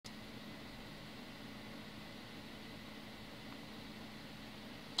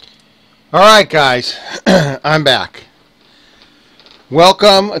All right, guys, I'm back.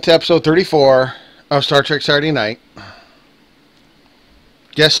 Welcome to episode 34 of Star Trek Saturday Night.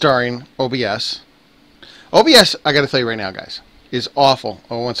 Guest starring OBS. OBS, I got to tell you right now, guys, is awful.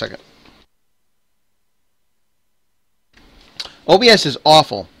 Oh, one second. OBS is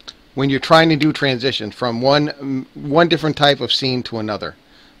awful when you're trying to do transition from one different type of scene to another,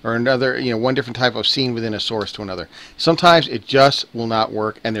 or another, one different type of scene within a source to another. Sometimes it just will not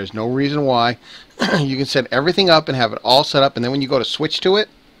work, and there's no reason why. You can set everything up and have it all set up, and then when you go to switch to it,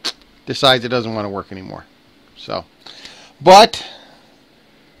 decides it doesn't want to work anymore. So, but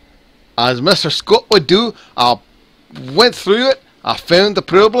as Mr. Scott would do, I went through it, I found the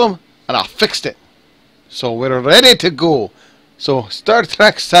problem, and I fixed it. So we're ready to go. So Star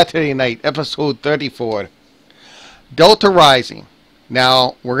Trek Saturday Night, episode 34, Delta Rising.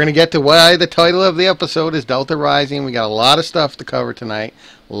 Now, we're going to get to why the title of the episode is Delta Rising. We got a lot of stuff to cover tonight.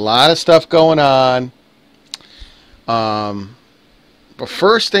 A lot of stuff going on. But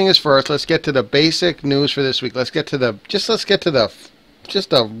first thing is first, let's get to the basic news for this week. Let's get to the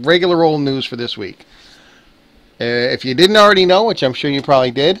regular old news for this week. If you didn't already know, which I'm sure you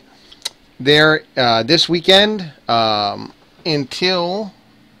probably did, this weekend until,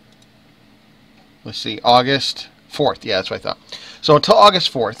 let's see, August 4th. Yeah, that's what I thought. So until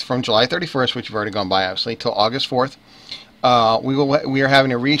August 4th, from July 31st, which you've already gone by, obviously, till August 4th, we are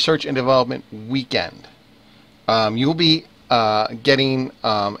having a research and development weekend. You'll be getting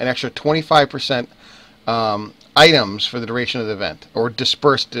an extra 25% items for the duration of the event, or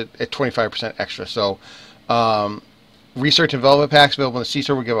dispersed at 25% extra. So research and development packs available in the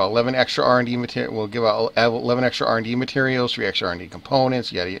C-store will give out 11 extra R&D material. We'll give out 11 extra R&D materials, 3 extra R&D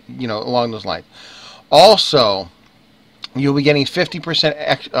components, along those lines. Also, you'll be getting 50%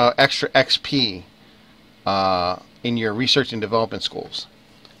 extra XP in your research and development schools.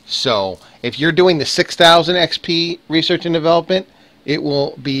 So if you're doing the 6,000 XP research and development, it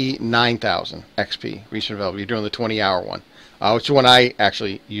will be 9,000 XP research and development. You're doing the 20-hour one, which is one I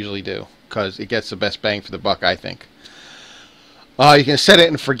actually usually do because it gets the best bang for the buck, I think. You can set it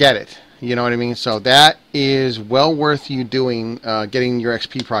and forget it. You know what I mean? So that is well worth you doing, getting your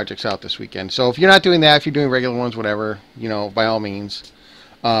XP projects out this weekend. So if you're not doing that, if you're doing regular ones, whatever, by all means.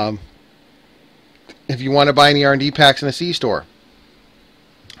 If you want to buy any R&D packs in the C-store,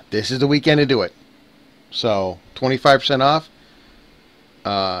 this is the weekend to do it. So 25% off.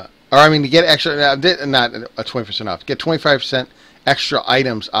 To get extra, not 20% off. Get 25% extra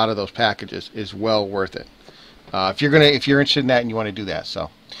items out of those packages is well worth it. If you're interested in that and you want to do that.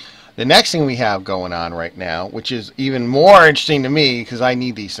 So the next thing we have going on right now, which is even more interesting to me because I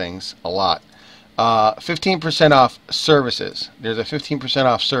need these things a lot. 15% off services. There's a 15%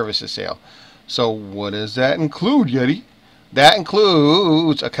 off services sale. So what does that include, Yeti? That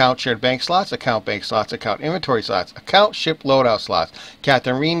includes account shared bank slots, account bank slots, account inventory slots, account ship loadout slots,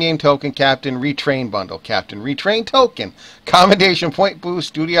 captain rename token, captain retrain bundle, captain retrain token, commendation point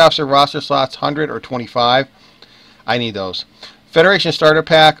boost, duty officer roster slots, 100 or 25. I need those. Federation starter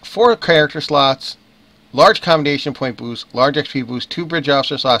pack, 4 character slots, large commendation point boost, large XP boost, 2 bridge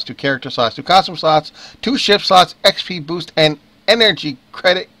officer slots, 2 character slots, 2 costume slots, 2 ship slots, XP boost, and energy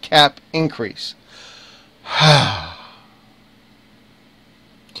credit cap increase.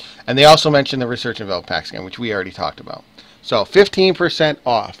 And they also mentioned the research and development packs again, which we already talked about. So 15%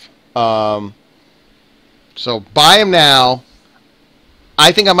 off. So buy them now.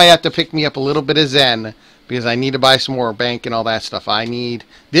 I think I might have to pick me up a little bit of Zen because I need to buy some more bank and all that stuff.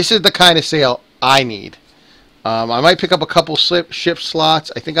 This is the kind of sale I need. I might pick up a couple ship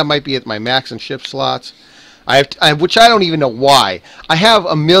slots. I think I might be at my max and ship slots. Which I don't even know why. I have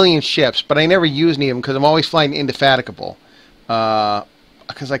a million ships, but I never use any of them because I'm always flying Indefatigable.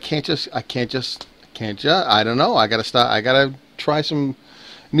 Because I can't just, I don't know. I gotta try some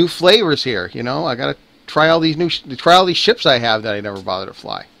new flavors here. I gotta try all these ships I have that I never bothered to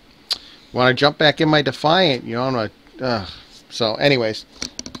fly. When I jump back in my Defiant, so anyways,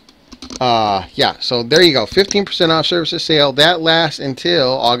 yeah, so there you go. 15% off services sale. That lasts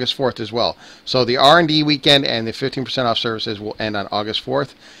until August 4th as well. So the R&D weekend and the 15% off services will end on August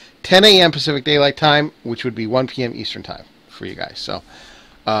 4th. 10 a.m. Pacific Daylight Time, which would be 1 p.m. Eastern Time for you guys. So,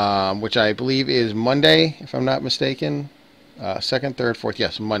 which I believe is Monday, if I'm not mistaken. 2nd, 3rd, 4th.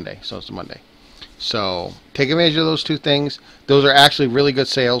 Yes, Monday. So it's Monday. So take advantage of those two things. Those are actually really good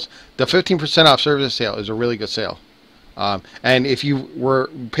sales. The 15% off services sale is a really good sale. And if you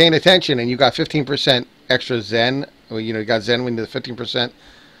were paying attention and you got 15% extra Zen, you got Zen into the 15%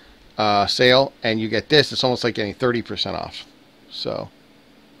 sale, and you get this, it's almost like getting 30% off. So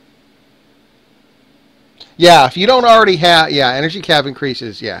Yeah, if you don't already have, yeah, energy cap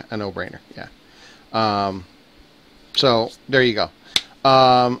increases, yeah, a no-brainer, yeah. So there you go.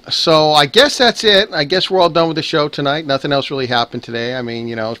 So I guess that's it. I guess we're all done with the show tonight. Nothing else really happened today. I mean,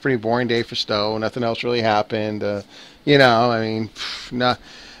 you know, it's a pretty boring day for Stowe. Nothing else really happened. You know, I mean, no,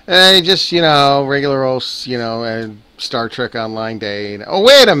 just, you know, regular old, you know, Star Trek Online day. Oh,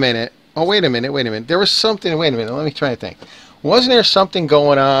 wait a minute. Oh, wait a minute. Wait a minute. There was something. Wait a minute. Let me try to think. Wasn't there something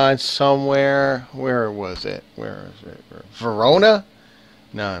going on somewhere? Where was it? Where is it? Verona?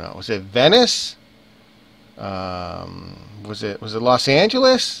 No. Was it Venice? Was it Los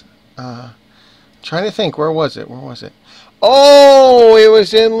Angeles? Trying to think. Where was it? Where was it? Oh, it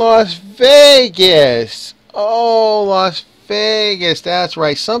was in Las Vegas. Oh, Las Vegas. That's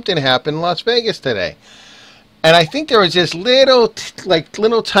right. Something happened in Las Vegas today. And I think there was this little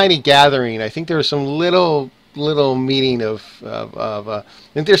tiny gathering. I think there was some little meeting I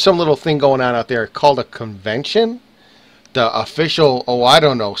think there's some little thing going on out there called a convention. The official, oh, I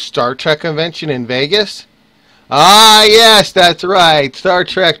don't know, Star Trek convention in Vegas. Ah, yes, that's right. Star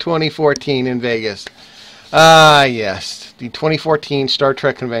Trek 2014 in Vegas. Ah, yes. The 2014 Star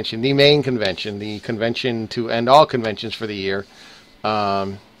Trek convention, the main convention, the convention to end all conventions for the year.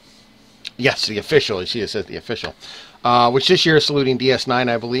 Yes, the official. She says the official. Which this year is saluting DS9,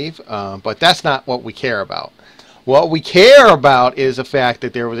 I believe. But that's not what we care about. What we care about is the fact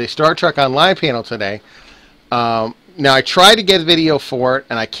that there was a Star Trek Online panel today. Now, I tried to get video for it,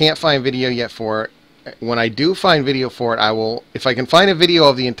 and I can't find video yet for it. When I do find video for it, I will, if I can find a video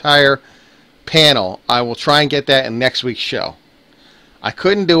of the entire panel, I will try and get that in next week's show. I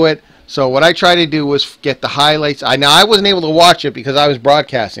couldn't do it, so what I tried to do was get the highlights. Now, I wasn't able to watch it because I was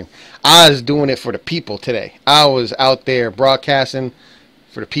broadcasting. I was doing it for the people today. I was out there broadcasting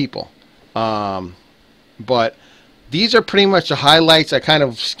for the people. But these are pretty much the highlights. I kind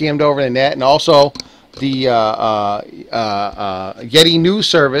of skimmed over the net, and also the Yeti News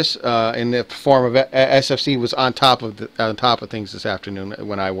Service in the form of SFC was on top of things this afternoon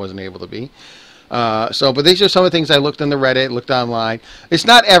when I wasn't able to be. But these are some of the things I looked on the Reddit, looked online. It's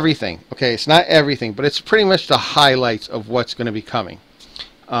not everything, okay? It's not everything, but it's pretty much the highlights of what's going to be coming.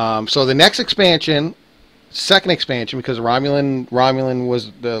 So the next expansion, second expansion, because Romulan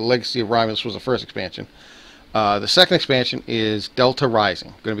was the Legacy of Romulus was the first expansion. The second expansion is Delta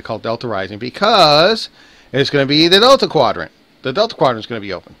Rising. Going to be called Delta Rising because it's going to be the Delta Quadrant. The Delta Quadrant is going to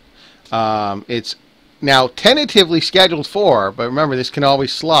be open. It's now tentatively scheduled for, but remember, this can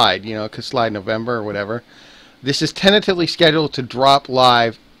always slide. You know, it could slide November or whatever. This is tentatively scheduled to drop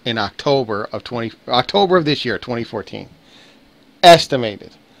live in October of this year, 2014.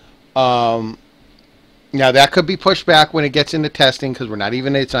 Estimated. Now that could be pushed back when it gets into testing because it's not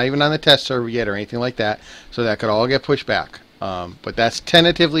even on the test server yet or anything like that. So that could all get pushed back. But that's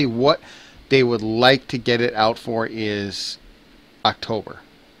tentatively what they would like to get it out for is October,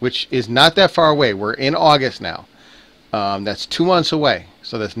 which is not that far away. We're in August now. That's 2 months away.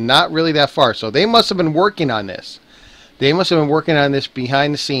 So that's not really that far. So they must have been working on this. They must have been working on this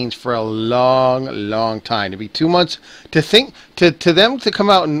behind the scenes for a long, long time. To be 2 months, to them to come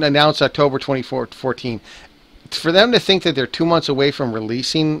out and announce October 2014, for them to think that they're 2 months away from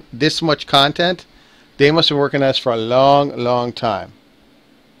releasing this much content, they must have been working on this for a long, long time.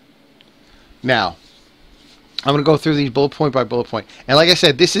 Now, I'm going to go through these bullet point by bullet point. And like I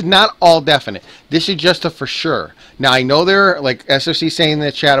said, this is not all definite. This is just a for sure. Now, I know there are, like SFC saying in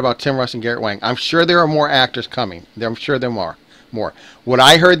the chat about Tim Russ and Garrett Wang. I'm sure there are more actors coming. I'm sure there are more. What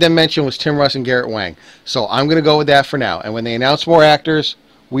I heard them mention was Tim Russ and Garrett Wang. So I'm going to go with that for now. And when they announce more actors,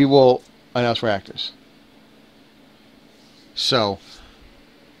 we will announce more actors. So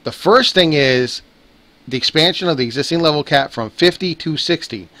the first thing is the expansion of the existing level cap from 50 to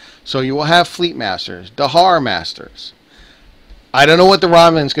 60. So you will have Fleet Masters, Dahar Masters. I don't know what the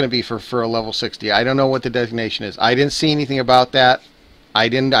Romulan's going to be for a level 60. I don't know what the designation is. I didn't see anything about that. I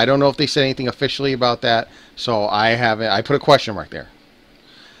don't know if they said anything officially about that. So I put a question mark there.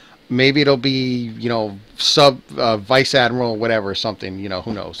 Maybe it'll be, you know, sub vice admiral, whatever, or something. You know,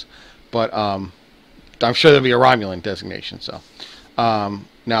 who knows? But I'm sure there'll be a Romulan designation. So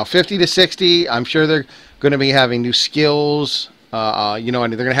now 50 to 60, I'm sure they're going to be having new skills. You know,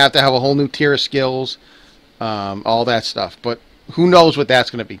 and they're going to have a whole new tier of skills, all that stuff. But who knows what that's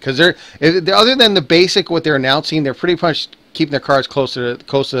going to be? Because other than the basic what they're announcing, they're pretty much keeping their cards close to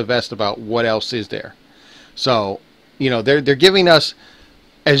the vest about what else is there. So, you know, they're giving us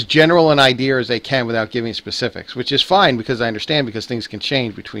as general an idea as they can without giving specifics, which is fine because I understand because things can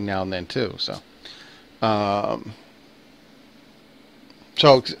change between now and then too. So,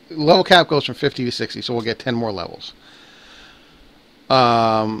 level cap goes from 50 to 60, so we'll get 10 more levels.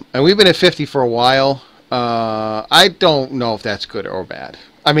 And we've been at 50 for a while. I don't know if that's good or bad.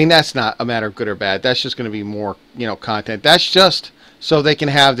 I mean, that's not a matter of good or bad. That's just going to be more, content. That's just so they can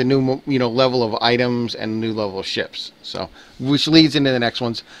have the new, level of items and new level of ships. So, which leads into the next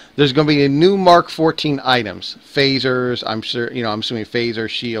ones. There's going to be a new Mark 14 items, phasers. I'm sure, I'm assuming phasers,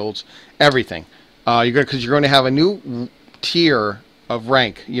 shields, everything. Because you're going to have a new tier of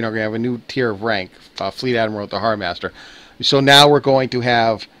rank. You're going to have a new tier of rank, Fleet Admiral with the Harbor Master. So now we're going to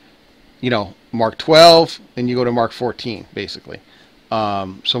have, Mark 12, and you go to Mark 14, basically.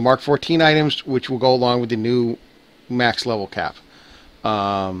 So Mark 14 items, which will go along with the new max level cap.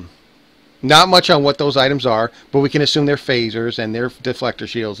 Not much on what those items are, but we can assume they're phasers and they're deflector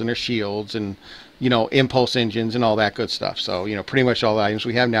shields and they're shields and, impulse engines and all that good stuff. So, pretty much all the items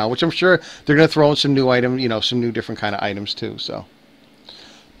we have now, which I'm sure they're going to throw in some new items, some new different kind of items too. So,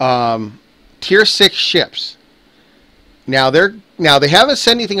 tier 6 ships. Now they haven't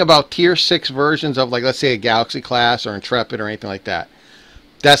said anything about tier 6 versions of, like, let's say a Galaxy class or Intrepid or anything like that.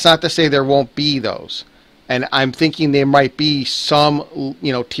 That's not to say there won't be those. And I'm thinking there might be some,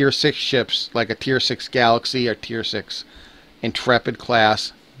 tier 6 ships, like a tier 6 Galaxy or tier 6 Intrepid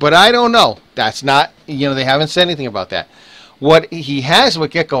class. But I don't know. That's not, they haven't said anything about that. What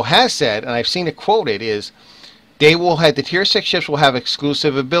Gecko has said, and I've seen it quoted, is the tier 6 ships will have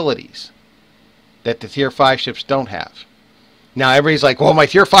exclusive abilities that the tier 5 ships don't have. Now everybody's like, well, my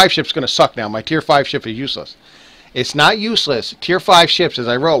tier 5 ship's going to suck now. My tier 5 ship is useless. It's not useless. Tier 5 ships, as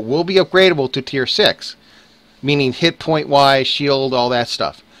I wrote, will be upgradable to tier 6. Meaning hit point wise, shield, all that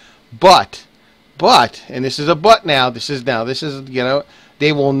stuff. But, and this is a but now, this is,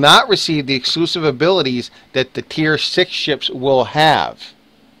 they will not receive the exclusive abilities that the tier 6 ships will have.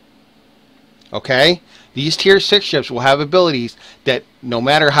 Okay? These tier 6 ships will have abilities that no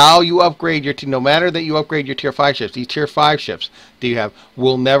matter how you upgrade no matter that you upgrade your tier 5 ships, these tier 5 ships that you have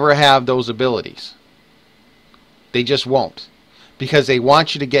will never have those abilities. They just won't. Because they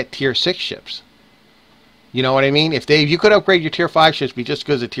want you to get tier 6 ships. You know what I mean? If you could upgrade your tier 5 ships just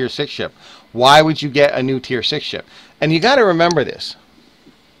because of tier 6 ship, why would you get a new tier 6 ship? And you got to remember this.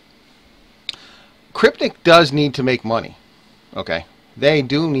 Cryptic does need to make money. Okay? They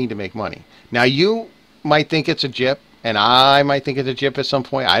do need to make money. Now you might think it's a JIP, and I might think it's a JIP at some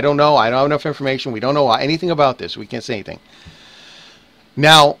point. I don't know. I don't have enough information. We don't know anything about this. We can't say anything.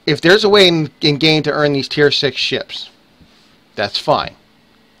 Now, if there's a way in game to earn these tier 6 ships, that's fine.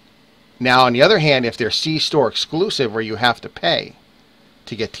 Now, on the other hand, if they're C-Store exclusive where you have to pay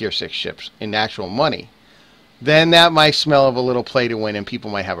to get tier 6 ships in actual money, then that might smell of a little play to win and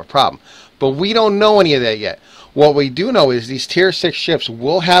people might have a problem. But we don't know any of that yet. What we do know is these tier 6 ships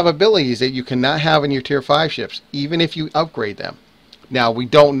will have abilities that you cannot have in your tier 5 ships, even if you upgrade them. Now, we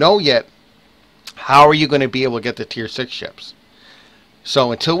don't know yet how are you going to be able to get the tier 6 ships.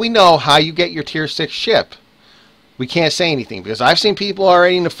 So until we know how you get your tier 6 ship, we can't say anything, because I've seen people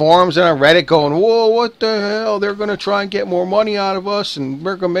already in the forums and on Reddit going, whoa, what the hell? They're going to try and get more money out of us, and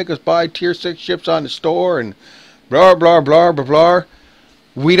they're going to make us buy tier 6 ships on the store, and blah, blah, blah, blah, blah.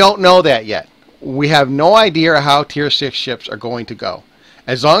 We don't know that yet. We have no idea how tier 6 ships are going to go.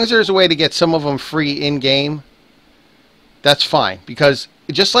 As long as there's a way to get some of them free in-game, that's fine. Because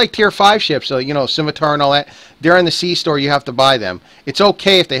just like tier 5 ships, so, Scimitar and all that, they're in the C-Store, you have to buy them. It's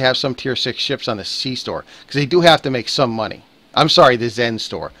okay if they have some tier 6 ships on the C-Store, because they do have to make some money. I'm sorry, the Zen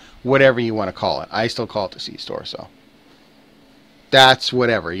Store. Whatever you want to call it. I still call it the C-Store, so. That's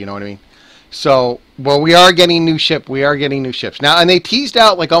whatever, you know what I mean? So, well, we are getting new ships. Now, and they teased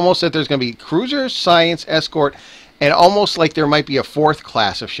out like almost that there's going to be cruisers, science, escort, and almost like there might be a 4th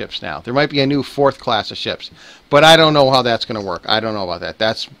class of ships now. There might be a new 4th class of ships. But I don't know how that's going to work. I don't know about that.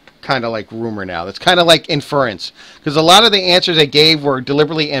 That's kind of like rumor now. That's kind of like inference. Because a lot of the answers they gave were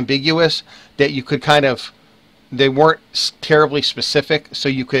deliberately ambiguous, that you could they weren't terribly specific, so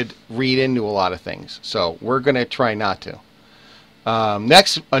you could read into a lot of things. So we're going to try not to.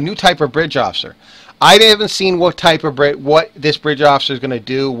 Next, a new type of bridge officer. I haven't seen what this bridge officer is going to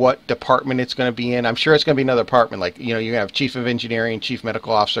do, what department it's going to be in. I'm sure it's going to be another department, like you have chief of engineering, chief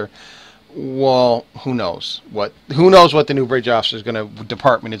medical officer. Well, who knows what the new bridge officer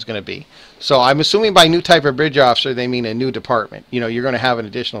department is going to be. So I'm assuming by new type of bridge officer they mean a new department. You're going to have an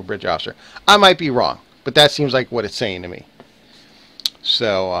additional bridge officer. I might be wrong, but that seems like what it's saying to me.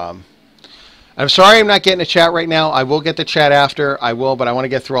 So I'm sorry I'm not getting a chat right now. I will get the chat after. I will, but I want to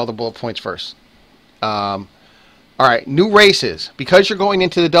get through all the bullet points first. All right, new races. Because you're going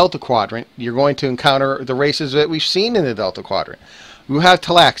into the Delta Quadrant, you're going to encounter the races that we've seen in the Delta Quadrant. We have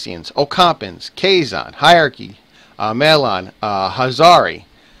Talaxians, Ocampans, Kazon, Hierarchy, Melon, Hazari.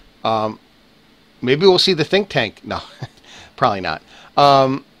 Maybe we'll see the Think Tank. No, probably not.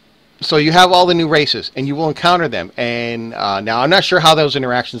 So you have all the new races, and you will encounter them. And now I'm not sure how those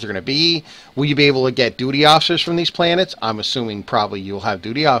interactions are going to be. Will you be able to get duty officers from these planets? I'm assuming probably you'll have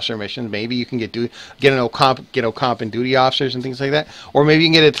duty officer missions. Maybe you can get Ocampan duty officers and things like that. Or maybe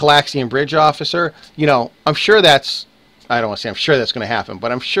you can get a Talaxian bridge officer. You know, I'm sure that's, I don't want to say I'm sure that's going to happen,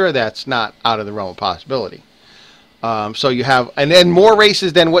 but I'm sure that's not out of the realm of possibility. So you have, and then more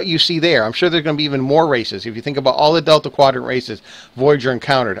races than what you see there. I'm sure there's going to be even more races. If you think about all the Delta Quadrant races Voyager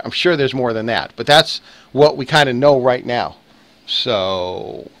encountered, I'm sure there's more than that. But that's what we kind of know right now.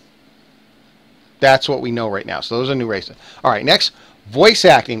 So that's what we know right now. So those are new races. All right, next, voice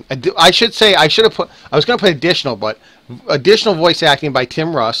acting. I should say, I was going to put additional, but additional voice acting by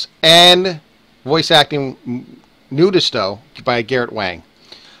Tim Russ and voice acting Nudisto by Garrett Wang.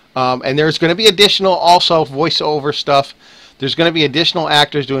 And there's going to be additional also voiceover stuff. There's going to be additional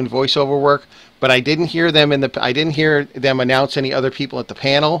actors doing voiceover work, but I didn't hear them announce any other people at the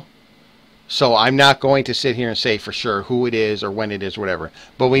panel. So I'm not going to sit here and say for sure who it is or when it is, whatever.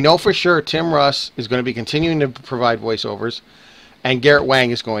 But we know for sure Tim Russ is going to be continuing to provide voiceovers, and Garrett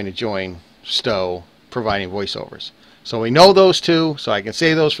Wang is going to join Stowe providing voiceovers. So we know those two, so I can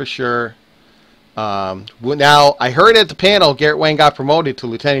say those for sure. Now, I heard at the panel Garrett Wang got promoted to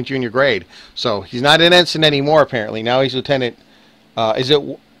Lieutenant Junior grade. So he's not an ensign anymore, apparently. Now he's Lieutenant. Is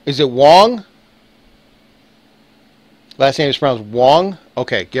it Wong? Last name is pronounced Wong?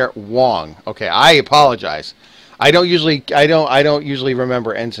 Okay, Garrett Wong. Okay, I apologize. I don't usually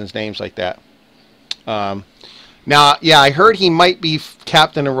remember ensigns' names like that. Now, yeah, I heard he might be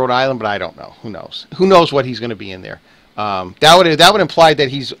captain of Rhode Island, but I don't know. Who knows? Who knows what he's going to be in there? That would imply that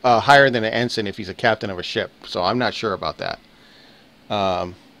he's higher than an ensign if he's a captain of a ship. So I'm not sure about that.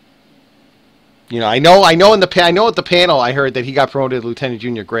 You know, I know at the panel I heard that he got promoted to Lieutenant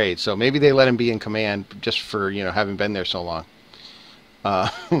Junior grade. So maybe they let him be in command just for, you know, having been there so long.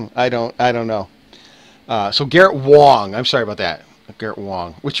 I don't know. So Garrett Wong, I'm sorry about that, Garrett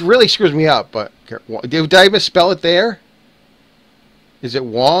Wong, which really screws me up. But Garrett Wong, did I misspell it there? Is it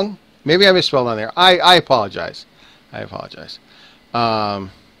Wong? Maybe I misspelled on there. I apologize. I apologize.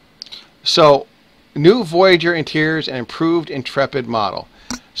 So, new Voyager interiors and improved Intrepid model.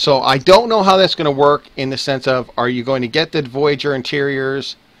 So, I don't know how that's going to work in the sense of, are you going to get the Voyager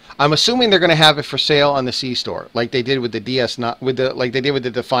interiors? I'm assuming they're going to have it for sale on the C-Store, like they did with the like they did with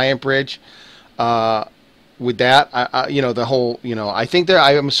the Defiant bridge. With that, you know, the whole, you know,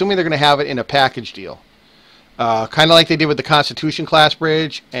 I'm assuming they're going to have it in a package deal. Kind of like they did with the Constitution class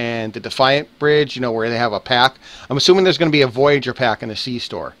bridge and the Defiant bridge, you know, where they have a pack. I'm assuming there's going to be a Voyager pack in the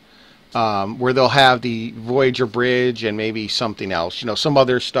C-Store, where they'll have the Voyager bridge and maybe something else, you know, some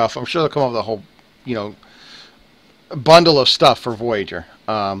other stuff. I'm sure they'll come up with a whole, you know, bundle of stuff for Voyager.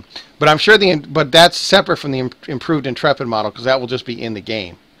 But I'm sure but that's separate from the improved Intrepid model, because that will just be in the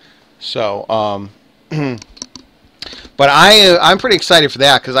game. So, but I'm pretty excited for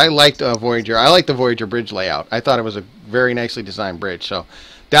that, because I liked Voyager. I like the Voyager bridge layout. I thought it was a very nicely designed bridge. So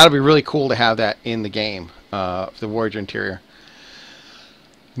that'll be really cool to have that in the game, the Voyager interior.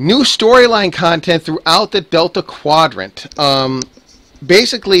 New storyline content throughout the Delta Quadrant.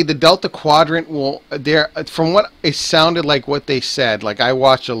 Basically, the Delta Quadrant will, from what it sounded like, what they said, like I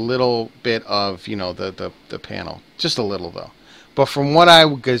watched a little bit of, you know, the panel, just a little though. But from what I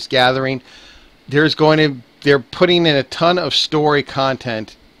was gathering, they're putting in a ton of story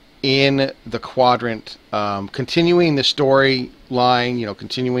content in the quadrant, continuing the storyline, you know,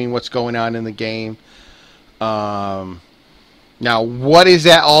 continuing what's going on in the game. Now, what is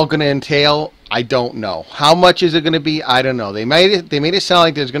that all going to entail? I don't know. How much is it going to be? I don't know. They made it sound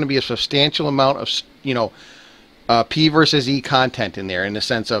like there's going to be a substantial amount of, you know, P versus E content in there, in the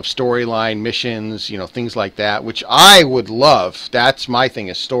sense of storyline, missions, you know, things like that, which I would love. That's my thing,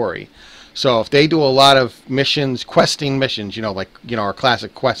 is story. So if they do a lot of missions, questing missions, you know, like, you know, our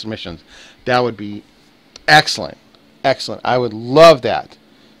classic quest missions, that would be excellent. Excellent. I would love that.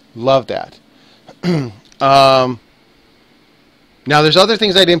 Love that. Now, there's other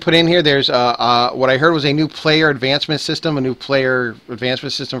things I didn't put in here. There's what I heard was a new player advancement system,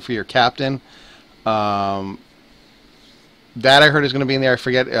 for your captain. That I heard is going to be in there. I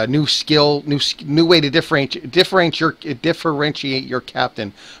forget. A new skill, new way to differentiate your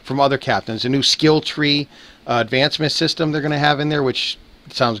captain from other captains. A new skill tree advancement system they're going to have in there, which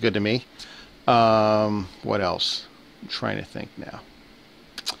sounds good to me. What else? I'm trying to think now.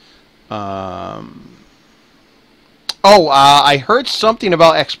 I heard something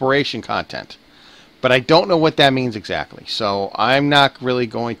about exploration content, but I don't know what that means exactly. So I'm not really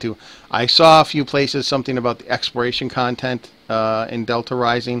going to. I saw a few places something about the exploration content in Delta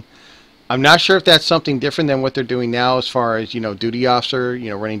Rising. I'm not sure if that's something different than what they're doing now as far as, duty officer,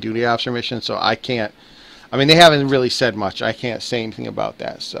 running duty officer missions. So I can't, I mean, they haven't really said much. I can't say anything about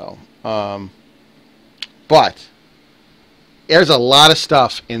that. So, but there's a lot of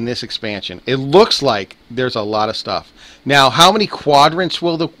stuff in this expansion. It looks like there's a lot of stuff. Now, how many quadrants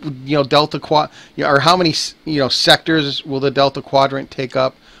will the, Delta or how many, sectors will the Delta Quadrant take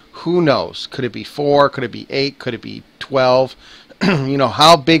up? Who knows? Could it be 4? Could it be 8? Could it be 12?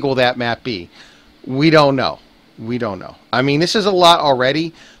 How big will that map be? We don't know. We don't know. I mean, this is a lot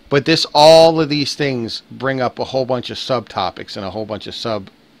already, but all of these things bring up a whole bunch of subtopics and a whole bunch of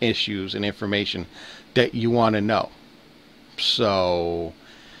sub issues and information that you want to know. So,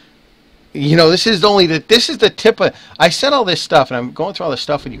 this is the tip of, I said all this stuff and I'm going through all this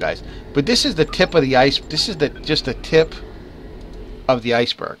stuff with you guys, but this is the tip of the ice. This is just the tip of the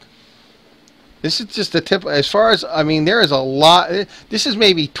iceberg. This is just the tip. As far as, I mean, there is a lot. This is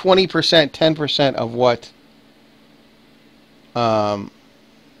maybe 20%, 10% of what,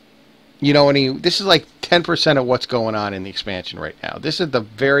 this is like 10% of what's going on in the expansion right now. This is the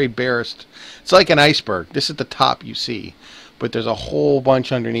very barest. It's like an iceberg. This is the top you see, but there's a whole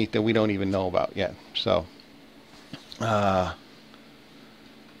bunch underneath that we don't even know about yet. So,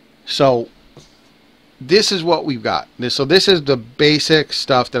 this is what we've got. So this is the basic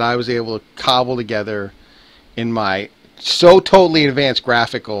stuff that I was able to cobble together in my so totally advanced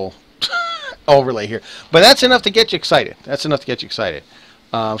graphical overlay here. But that's enough to get you excited. That's enough to get you excited.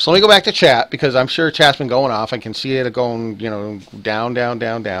 So let me go back to chat, because I'm sure chat's been going off. I can see it going, down, down,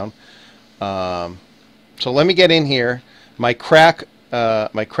 down, down. So let me get in here. My crack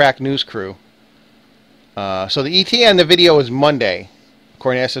news crew. So the ETA and the video is Monday,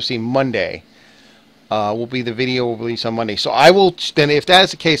 according to SFC. Monday will be the video will release on Monday. So I will then, if that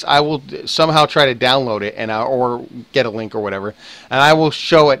is the case, I will somehow try to download it or get a link or whatever, and I will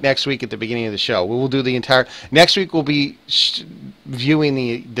show it next week at the beginning of the show. We will do the entire next week. We'll be viewing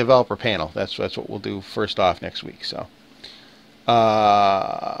the developer panel. That's what we'll do first off next week. So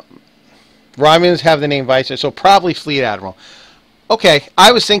Romulans have the name Vice, so probably Fleet Admiral. Okay,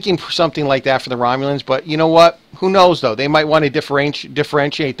 I was thinking something like that for the Romulans, but you know what? Who knows though? They might want to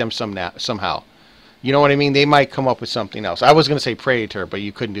differentiate them somehow. You know what I mean? They might come up with something else. I was going to say Praetor, but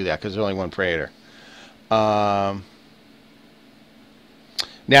you couldn't do that because there's only one Praetor. Now,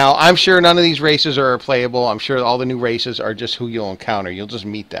 I'm sure none of these races are playable. I'm sure all the new races are just who you'll encounter. You'll just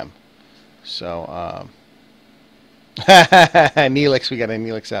meet them. So, Neelix, we got a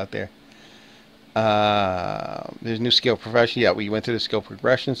Neelix out there. There's new skill progression. Yeah, we went through the skill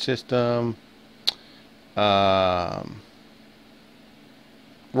progression system.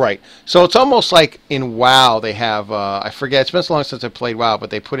 Right. So it's almost like in WoW they have, I forget, it's been so long since I played WoW, but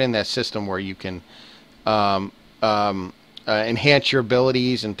they put in that system where you can enhance your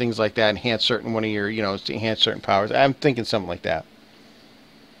abilities and things like that, enhance certain one of your, enhance certain powers. I'm thinking something like that.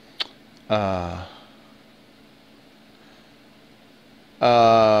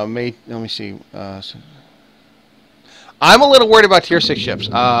 Let me see. I'm a little worried about tier 6 ships.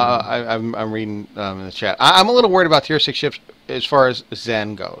 I'm reading in the chat. I'm a little worried about tier 6 ships as far as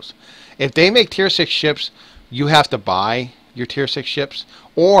Zen goes. If they make tier 6 ships, you have to buy your tier 6 ships.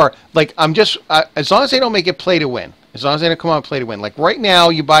 Or, like, as long as they don't make it play to win. As long as they don't come out and play to win. Like, right now,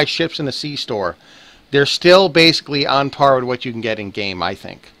 you buy ships in the C store. They're still basically on par with what you can get in game, I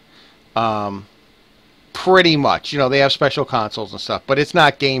think. Pretty much. They have special consoles and stuff. But it's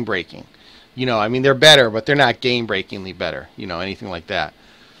not game-breaking. I mean, they're better, but they're not game-breakingly better. Anything like that.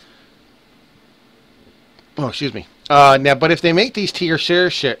 Oh, excuse me. Now, but if they make these tier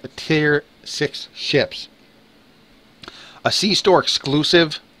 6 ships a C-store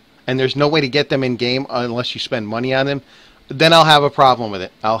exclusive, and there's no way to get them in-game unless you spend money on them, then I'll have a problem with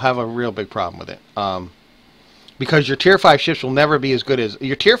it. I'll have a real big problem with it. Because your tier 5 ships will never be as good as...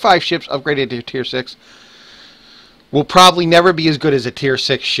 Your tier 5 ships upgraded to tier 6 will probably never be as good as a tier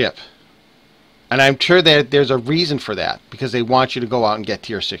 6 ship. And I'm sure that there's a reason for that, because they want you to go out and get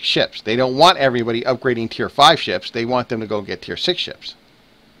tier 6 ships. They don't want everybody upgrading tier 5 ships. They want them to go get tier 6 ships.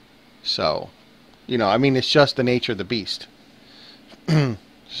 So, I mean, it's just the nature of the beast.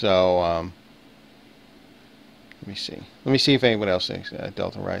 So, let me see. Let me see if anyone else thinks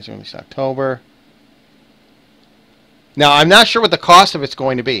Delta Rising released October. Now, I'm not sure what the cost of it's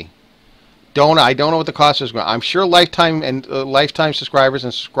going to be. I don't know what the cost is going. I'm sure lifetime subscribers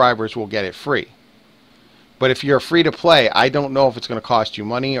and subscribers will get it free. But if you're free to play, I don't know if it's going to cost you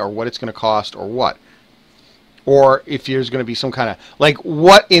money or what it's going to cost or what. Or if there's going to be some kind of, like,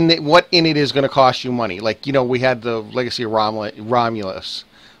 what in it is going to cost you money. Like, we had the Legacy of Romulus.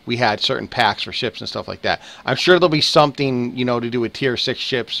 we had certain packs for ships and stuff like that. I'm sure there'll be something, you know, to do with tier 6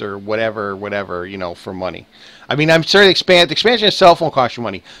 ships or whatever, you know, for money. I mean, I'm sure the expansion itself won't cost you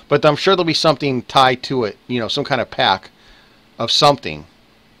money, but I'm sure there'll be something tied to it, you know, some kind of pack of something,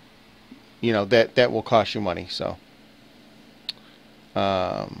 you know, that will cost you money. So,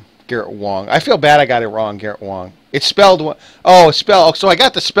 Garrett Wong. I feel bad I got it wrong, Garrett Wong. It's spelled, oh, so I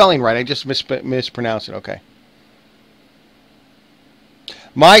got the spelling right. I just mispronounced it. Okay.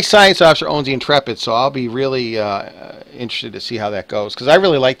 My science officer owns the Intrepid, so I'll be really interested to see how that goes, because I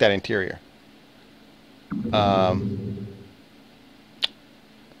really like that interior.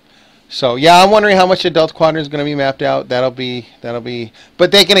 So yeah, I'm wondering how much the Delta Quadrant is going to be mapped out. That'll be.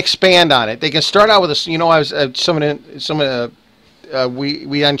 But they can expand on it. They can start out with a. You know, I was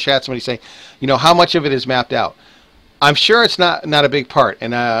we on chat somebody saying, you know, how much of it is mapped out. I'm sure it's not a big part,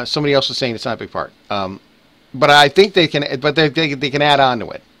 and somebody else was saying it's not a big part. But I think they can. But they can add on to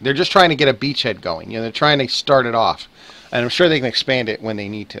it. They're just trying to get a beachhead going. You know, they're trying to start it off, and I'm sure they can expand it when they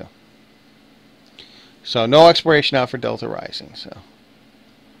need to. So no exploration out for Delta Rising. So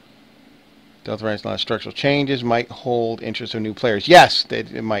Delta Rising, a lot of structural changes might hold interest of new players. Yes,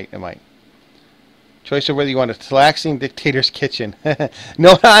 it might. It might. Choice of whether you want a Talaxian Dictator's Kitchen.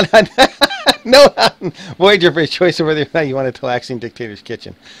 No, no, Voyager for choice of whether or not you want a Talaxian Dictator's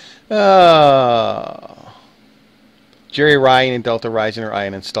Kitchen. Jerry Ryan and Delta Rising or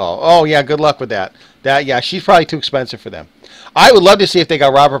Ion Install. Oh, yeah, good luck with that. Yeah, she's probably too expensive for them. I would love to see if they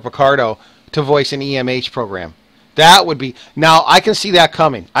got Robert Picardo to voice an EMH program. That would be... Now, I can see that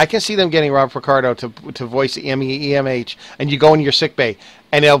coming. I can see them getting Robert Picardo to voice the EMH, and you go into your sick bay,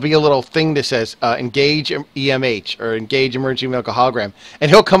 and there'll be a little thing that says, engage EMH, or engage emergency medical hologram.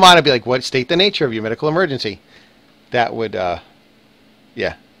 And he'll come on and be like, what state the nature of your medical emergency? That would,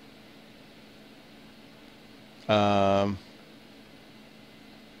 yeah.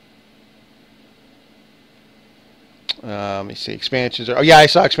 Let me see. Expansions are... Oh, yeah, I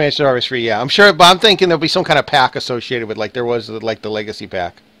saw expansions are always free. Yeah, I'm sure, but I'm thinking there'll be some kind of pack associated with, like there was, like the Legacy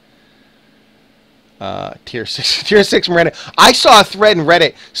pack. Tier 6. Tier 6 Miranda. I saw a thread in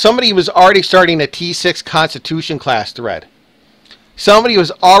Reddit. Somebody was already starting a T6 Constitution class thread. Somebody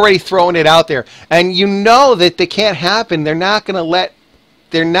was already throwing it out there. And you know that they can't happen. They're not going to let...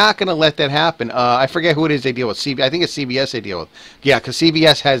 They're not going to let that happen. I forget who it is they deal with. I think it's CBS they deal with. Yeah, because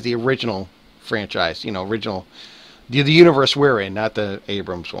CBS has the original franchise. You know, original... The universe we're in, not the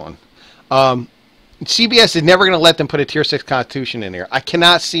Abrams one. CBS is never going to let them put a Tier 6 Constitution in there. I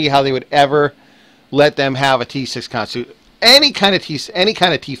cannot see how they would ever let them have a T6 Constitution. Any kind of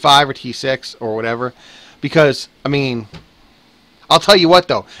T5 or T6 or whatever. Because, I mean... I'll tell you what,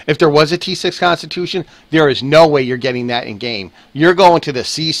 though. If there was a T6 Constitution, there is no way you're getting that in-game. You're going to the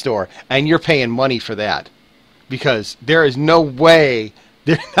C-store, and you're paying money for that. Because there is no way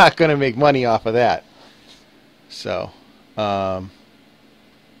they're not going to make money off of that. So, all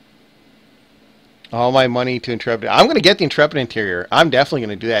my money to Intrepid. I'm going to get the Intrepid interior. I'm definitely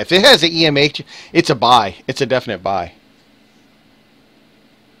going to do that. If it has an EMH, it's a buy. It's a definite buy.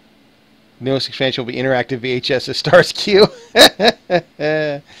 Newest expansion will be interactive VHS of Stars Q.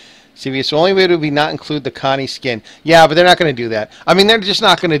 CBS, the only way to be not include the Connie skin. Yeah, but they're not going to do that. I mean, they're just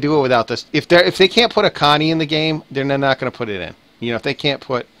not going to do it without this. If they can't put a Connie in the game, they're not going to put it in. You know, if they can't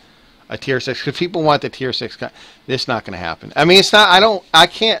put a Tier 6, because people want the Tier 6, it's not going to happen. I mean, it's not, I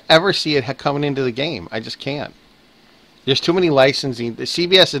can't ever see it coming into the game. I just can't. There's too many licensing. The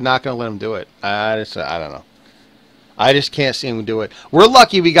CBS is not going to let them do it. I don't know. I just can't see them do it. We're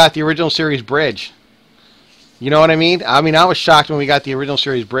lucky we got the original series bridge. You know what I mean? I mean, I was shocked when we got the original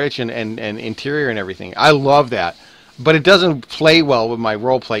series bridge and interior and everything. I love that. But it doesn't play well with my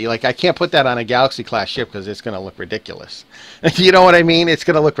role play. Like, I can't put that on a Galaxy class ship because it's going to look ridiculous. You know what I mean? It's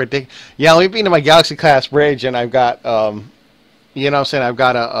going to look ridiculous. Yeah, let me be into my Galaxy class bridge, and I've got, you know what I'm saying? I've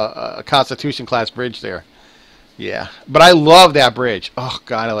got a Constitution class bridge there. Yeah, but I love that bridge. Oh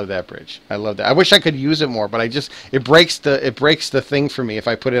God, I love that bridge. I love that. I wish I could use it more, but it breaks the thing for me if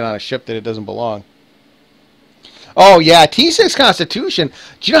I put it on a ship that it doesn't belong. Oh yeah, T6 Constitution.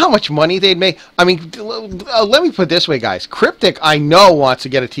 Do you know how much money they'd make? I mean, let me put it this way, guys. Cryptic, I know, wants to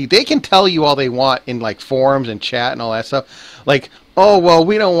get a T. They can tell you all they want in like forums and chat and all that stuff. Like, oh well,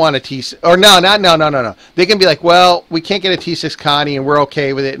 we don't want a T6, or no. They can be like, well, we can't get a T6 Connie and we're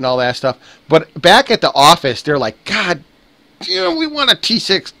okay with it and all that stuff. But back at the office, they're like, God, you know, we want a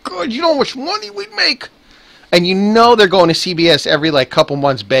T6. Good, you know how much money we'd make. And you know they're going to CBS every like couple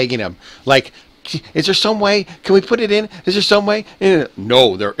months begging them, like, is there some way? Can we put it in? Is there some way?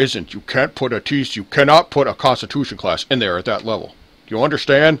 No, there isn't. You can't put you cannot put a Constitution class in there at that level. Do you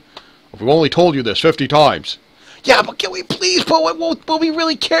understand? We've only told you this 50 times. Yeah, but can we please put what will we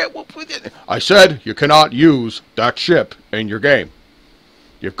really care? I said you cannot use that ship in your game.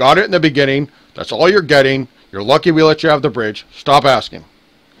 You've got it in the beginning. That's all you're getting. You're lucky we let you have the bridge. Stop asking.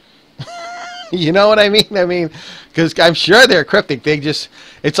 You know what I mean? I mean, because I'm sure they're cryptic. They just,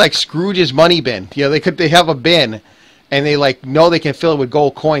 it's like Scrooge's money bin. You know, they have a bin, and they like know they can fill it with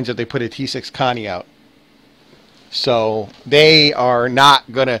gold coins if they put a T6 Connie out. So they are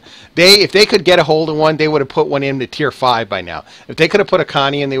not gonna. If they could get a hold of one, they would have put one in the tier 5 by now. If they could have put a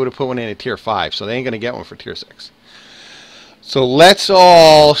Connie in, they would have put one in a tier 5. So they ain't gonna get one for tier 6. So let's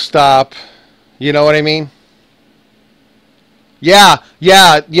all stop. You know what I mean? Yeah.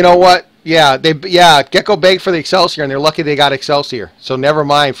 You know what? Yeah, Gecko begged for the Excelsior, and they're lucky they got Excelsior. So never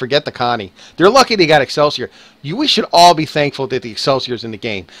mind, forget the Connie. They're lucky they got Excelsior. We should all be thankful that the Excelsior's in the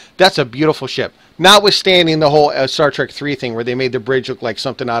game. That's a beautiful ship. Notwithstanding the whole Star Trek 3 thing where they made the bridge look like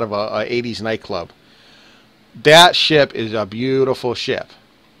something out of a 80s nightclub. That ship is a beautiful ship.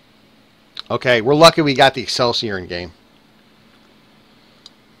 Okay, we're lucky we got the Excelsior in game.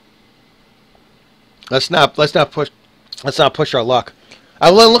 Let's not push our luck.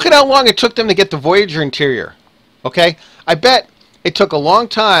 Look at how long it took them to get the Voyager interior. Okay? I bet it took a long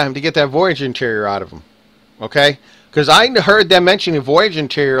time to get that Voyager interior out of them. Okay? Because I heard them mentioning Voyager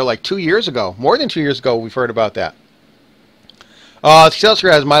interior like 2 years ago. More than 2 years ago we've heard about that. The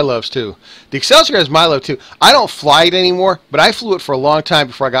Excelsior has my loves too. The Excelsior has my love too. I don't fly it anymore, but I flew it for a long time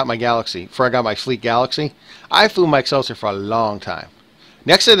before I got my Galaxy. Before I got my Fleet Galaxy. I flew my Excelsior for a long time.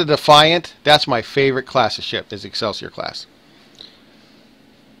 Next to the Defiant, that's my favorite class of ship, is the Excelsior class.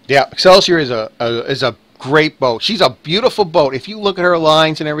 Yeah, Excelsior is a great boat. She's a beautiful boat. If you look at her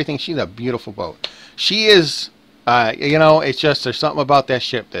lines and everything, she's a beautiful boat. She is, you know, it's just, there's something about that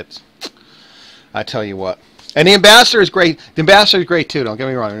ship that's, I tell you what. And the Ambassador is great. The Ambassador is great too, don't get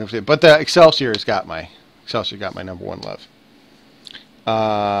me wrong. But the Excelsior has got my, number one love.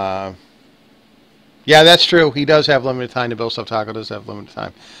 Yeah, that's true. He does have limited time. The Bill Stuff Taco does have limited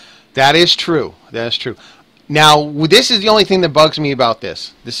time. That is true. That is true. Now, this is the only thing that bugs me about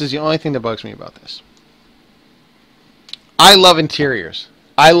this. This is the only thing that bugs me about this. I love interiors.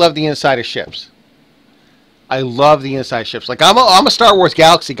 I love the inside of ships. I love the inside of ships. Like, I'm a Star Wars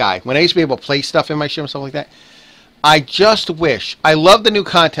Galaxy guy. When I used to be able to play stuff in my ship and stuff like that, I just wish, I love the new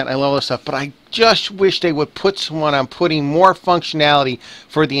content, I love all this stuff, but I just wish they would put someone on putting more functionality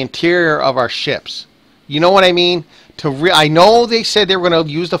for the interior of our ships. You know what I mean? I know they said they were going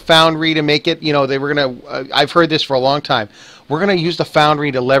to use the Foundry to make it, you know, they were going to, I've heard this for a long time. We're going to use the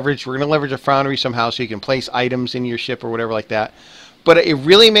Foundry to leverage, we're going to leverage a Foundry somehow so you can place items in your ship or whatever like that. But it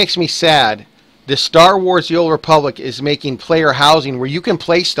really makes me sad. The Star Wars The Old Republic is making player housing where you can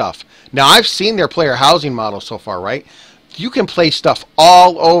play stuff. Now, I've seen their player housing model so far, right? You can place stuff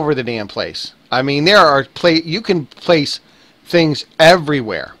all over the damn place. I mean, you can place things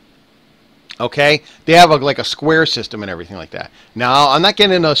everywhere. Okay? They have like a square system and everything like that. Now, I'm not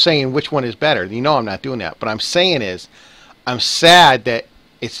getting into saying which one is better. You know I'm not doing that. But I'm saying is, I'm sad that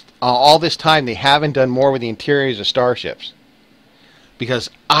it's all this time they haven't done more with the interiors of starships. Because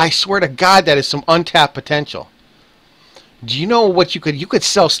I swear to God, that is some untapped potential. Do you know what you could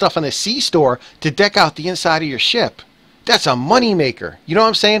sell stuff on the C-store to deck out the inside of your ship. That's a money maker. You know what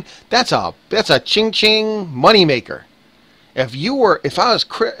I'm saying? That's a ching-ching money maker. If I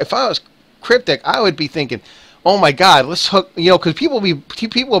was Cryptic, I would be thinking, oh my God, let's hook, you know, because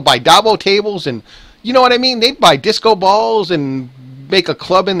people buy Dabo tables and, you know what I mean? They'd buy disco balls and make a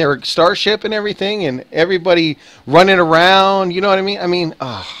club in their starship and everything, and everybody running around. You know what I mean? I mean,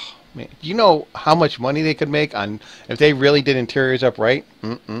 oh man, you know how much money they could make on if they really did interiors up right?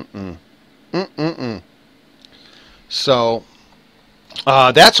 So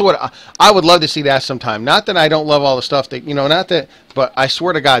that's what I would love to see that sometime. Not that I don't love all the stuff that, you know, not that, but I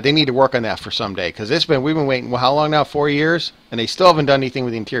swear to God, they need to work on that for someday, because we've been waiting, well, how long now? 4 years, and they still haven't done anything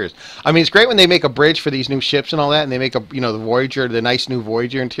with the interiors. I mean, it's great when they make a bridge for these new ships and all that, and they make a, you know, the Voyager, the nice new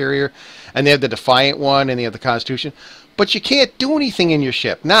Voyager interior, and they have the Defiant one, and they have the Constitution, but you can't do anything in your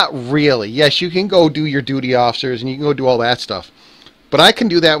ship. Not really. Yes, you can go do your duty officers, and you can go do all that stuff, but I can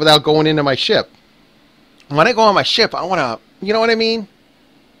do that without going into my ship. When I go on my ship, I want to, you know what I mean?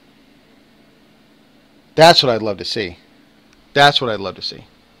 That's what I'd love to see. That's what I'd love to see.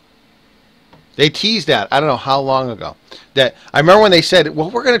 They teased that, I don't know how long ago. That I remember when they said,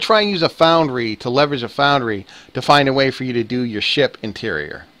 well, we're going to try and use a Foundry, to leverage a Foundry to find a way for you to do your ship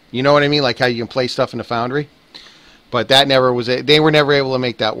interior. You know what I mean? Like how you can place stuff in the Foundry. But that never was, they were never able to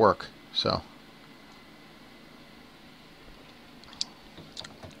make that work. So.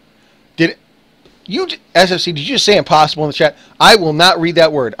 SFC, did you just say impossible in the chat? I will not read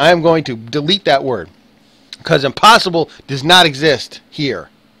that word. I am going to delete that word. Because impossible does not exist here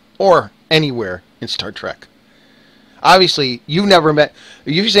or anywhere in Star Trek. Obviously, you've never met...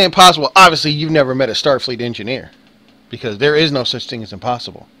 If you say impossible, obviously you've never met a Starfleet engineer. Because there is no such thing as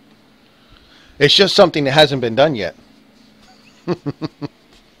impossible. It's just something that hasn't been done yet.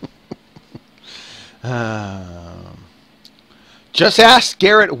 Just ask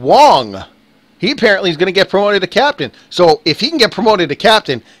Garrett Wong. He apparently is going to get promoted to captain. So if he can get promoted to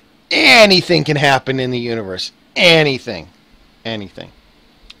captain, anything can happen in the universe. Anything. Anything.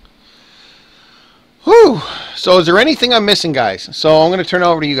 Whew. So is there anything I'm missing, guys? So I'm going to turn it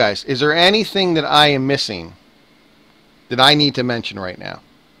over to you guys. Is there anything that I am missing that I need to mention right now?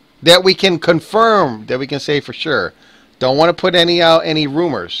 That we can confirm, that we can say for sure. Don't want to put any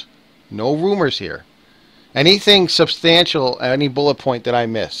rumors. No rumors here. Anything substantial, any bullet point that I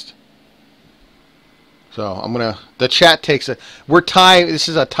missed. So I'm gonna. The chat takes a. This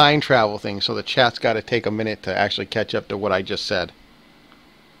is a time travel thing, so the chat's got to take a minute to actually catch up to what I just said.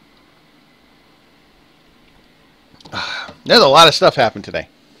 There's a lot of stuff happened today.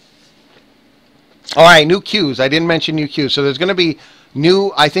 All right, new queues. I didn't mention new queues, so there's going to be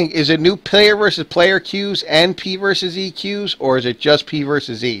new. I think is it new player versus player queues and P versus E queues, or is it just P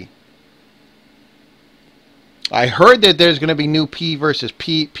versus E? I heard that there's going to be new P versus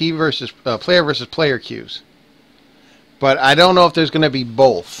player queues, but I don't know if there's going to be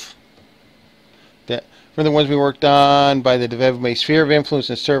both. That for the ones we worked on by the development sphere of influence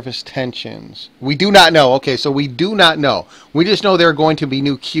and surface tensions. We do not know. Okay, so we do not know. We just know there are going to be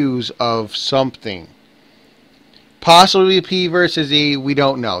new queues of something. Possibly P versus E. We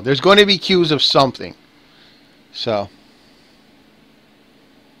don't know. There's going to be queues of something. So.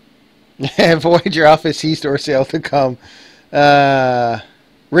 Voyager Alpha C store sale to come. Redacted.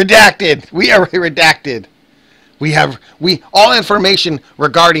 We are redacted. All information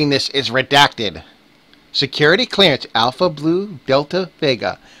regarding this is redacted. Security clearance Alpha Blue Delta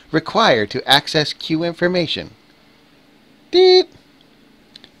Vega required to access queue information. It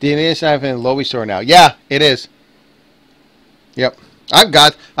is not in the Lowy store now. Yeah, it is. Yep. I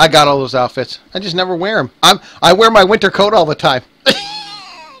got all those outfits. I just never wear them. I wear my winter coat all the time.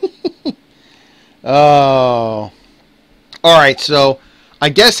 Oh. Alright, so I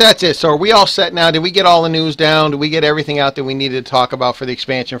guess that's it. So are we all set now? Did we get all the news down? Did we get everything out that we needed to talk about for the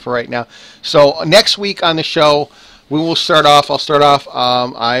expansion for right now? So next week on the show, we will start off. I'll start off.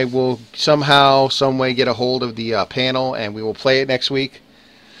 I will somehow, some way get a hold of the panel, and we will play it next week.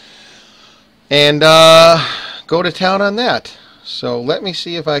 And go to town on that. So let me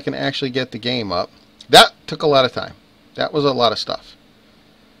see if I can actually get the game up. That took a lot of time. That was a lot of stuff.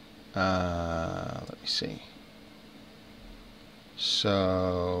 Let me see.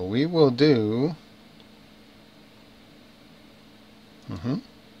 So we will do.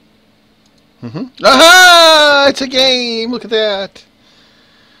 Aha! It's a game. Look at that.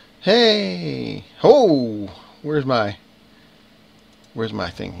 Hey. Oh, where's my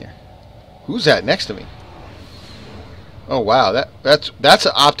thing here? Who's that next to me? Oh wow, that's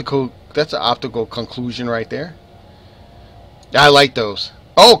an optical conclusion right there. I like those.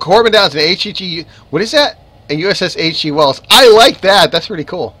 Oh, Corbin down to the HG. What is that? A USS H.G. Wells. I like that. That's pretty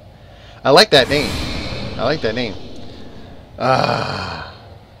cool. I like that name. I like that name. All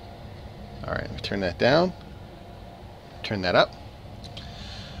right, let me turn that down. Turn that up.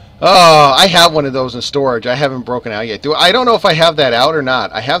 Oh, I have one of those in storage. I haven't broken out yet. I don't know if I have that out or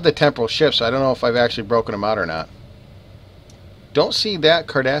not. I have the temporal shift, so I don't know if I've actually broken them out or not. Don't see that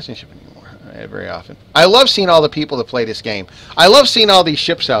Cardassian ship anymore very often. I love seeing all the people that play this game. I love seeing all these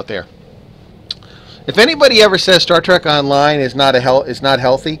ships out there. If anybody ever says Star Trek Online is not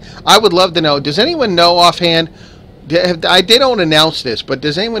healthy, I would love to know. Does anyone know offhand? They don't announce this, but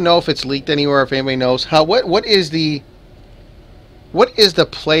does anyone know if it's leaked anywhere? If anybody knows how? What is the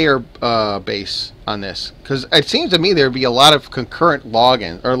player base on this? Because it seems to me there would be a lot of concurrent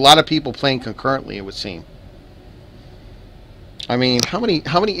login, or a lot of people playing concurrently. It would seem. I mean, how many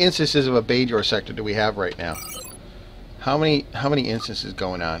instances of a Bajor sector do we have right now? How many instances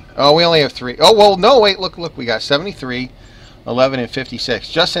going on? Oh, we only have 3. Oh, well, no, wait, look, we got 73, 11, and 56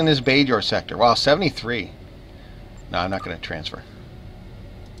 just in this Bajor sector. Wow, 73. No, I'm not going to transfer.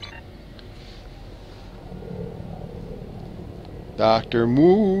 Dr.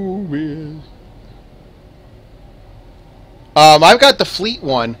 Movies. I've got the fleet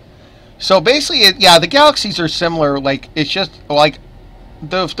one. So basically, yeah, the galaxies are similar. Like, it's just like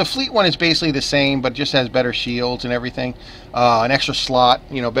the fleet one is basically the same, but just has better shields and everything. An extra slot,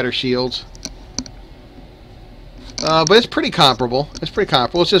 better shields. But it's pretty comparable. It's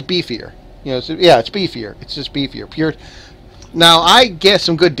just beefier. It's beefier. It's just beefier. Now, I get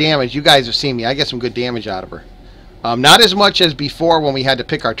some good damage. You guys have seen me. I get some good damage out of her. Not as much as before when we had to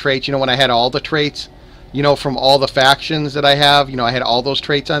pick our traits. You know, when I had all the traits, you know, from all the factions that I have. You know, I had all those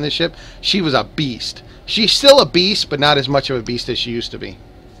traits on this ship. She was a beast. She's still a beast, but not as much of a beast as she used to be.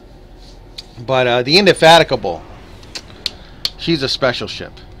 But the Indefatigable, she's a special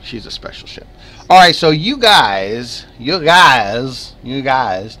ship. She's a special ship. All right, so you guys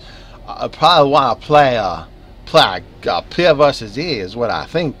probably want to play a Peer versus E is what I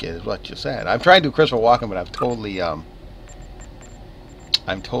think is what you said. I'm trying to do Christopher Walken, but I'm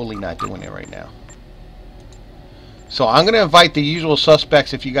totally not doing it right now. So I'm going to invite the usual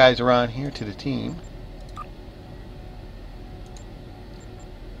suspects, if you guys are on here, to the team.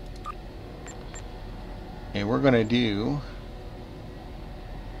 And we're going to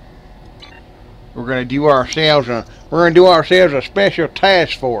do ourselves a special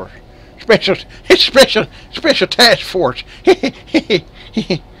task force. Special task force.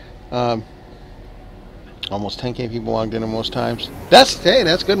 Almost 10K people logged in most times. That's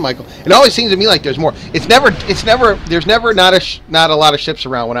good, Michael. It always seems to me like there's more. There's never not a lot of ships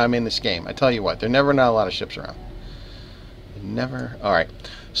around when I'm in this game. I tell you what, there's never not a lot of ships around. Never. All right.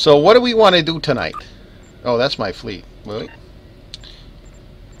 So what do we want to do tonight? Oh, that's my fleet. Wait.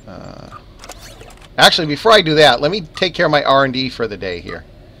 Actually, before I do that, let me take care of my R&D for the day here.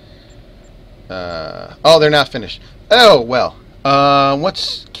 Oh, they're not finished. Oh, well.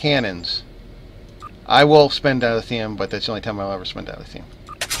 What's cannons? I will spend dilithium, but that's the only time I'll ever spend dilithium.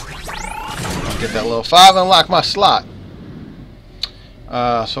 I'll get that level 5 and unlock my slot.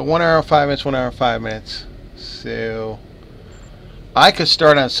 So 1 hour and 5 minutes, 1 hour and 5 minutes. So I could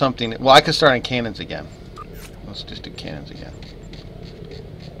start on something. Well, I could start on cannons again. Let's just do cannons again.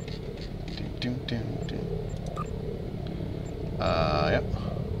 Yep.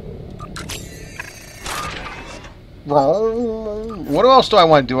 What else do I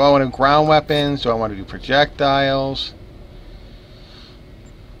want to do? I want to do ground weapons. Do I want to do projectiles?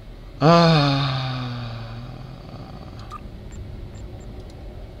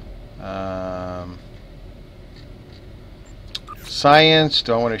 Science.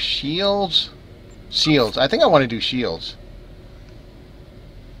 Do I want to shields? Shields. I think I want to do shields.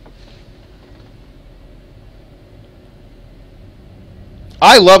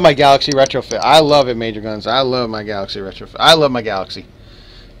 I love my Galaxy retrofit. I love it, Major Guns. I love my Galaxy retrofit. I love my Galaxy.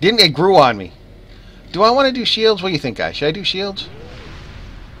 It grew on me. Do I want to do shields? What do you think, guys? Should I do shields?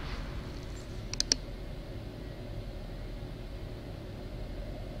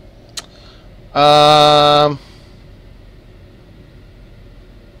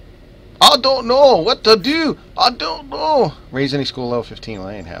 I don't know what to do. I don't know. Raise any school level 15. Well,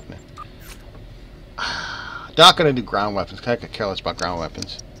 that ain't happening. Not going to do ground weapons. I could care less about ground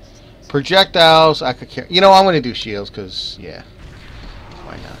weapons. Projectiles, I could care. You know, I'm going to do shields because, yeah.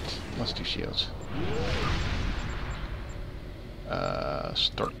 Why not? Let's do shields.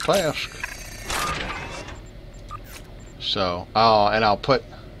 Start task. So, and I'll put.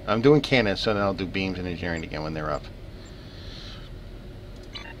 I'm doing cannons, so then I'll do beams and engineering again when they're up.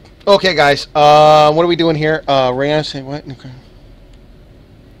 Okay, guys. What are we doing here? Rayon, say what? Okay.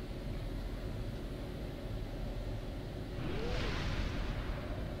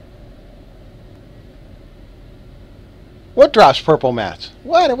 What drops purple mats?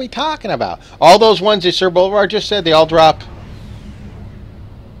 What are we talking about? All those ones that Sir Boulevard just said, they all drop.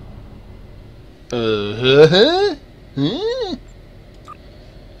 I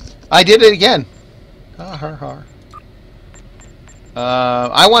did it again.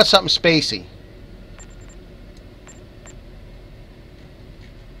 I want something spacey.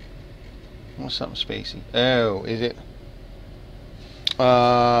 I want something spacey. Oh, is it?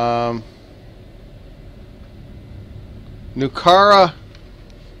 Nukara.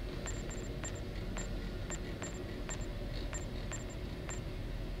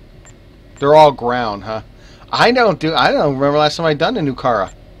 They're all ground, huh? I don't remember last time I done a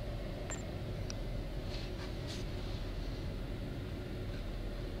Nukara.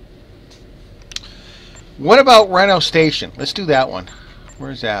 What about Reno Station? Let's do that one.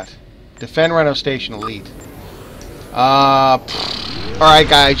 Where's that? Defend Reno Station Elite. Alright,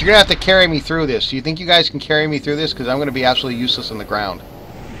 guys, you're going to have to carry me through this. Do you think you guys can carry me through this? Because I'm going to be absolutely useless on the ground.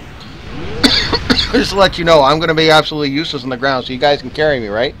 Just to let you know, I'm going to be absolutely useless on the ground, so you guys can carry me,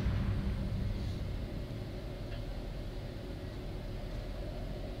 right?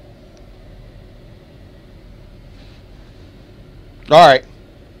 Alright.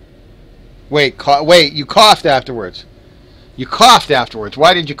 Wait, you coughed afterwards. You coughed afterwards.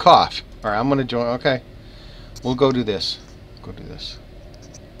 Why did you cough? Alright, I'm going to join. Okay. We'll go do this. Go do this.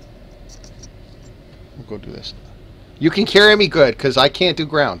 We'll go do this. You can carry me good, because I can't do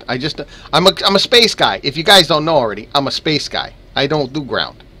ground. I'm a space guy. If you guys don't know already, I'm a space guy. I don't do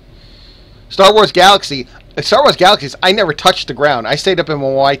ground. Star Wars Galaxies, I never touched the ground. I stayed up in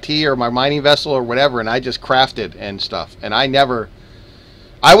my YT or my mining vessel or whatever, and I just crafted and stuff. And I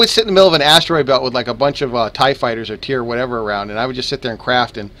would sit in the middle of an asteroid belt with like a bunch of TIE fighters or tier whatever around, and I would just sit there and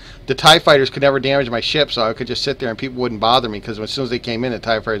craft. And the TIE fighters could never damage my ship, so I could just sit there and people wouldn't bother me, because as soon as they came in, the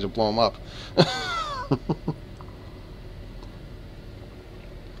TIE fighters would blow them up.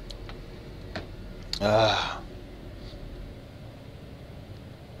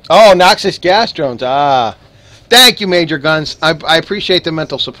 Oh, Noxus gas drones. Thank you, Major Guns. I appreciate the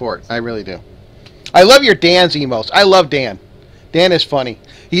mental support. I really do. I love your Dan's emotes. I love Dan. Dan is funny.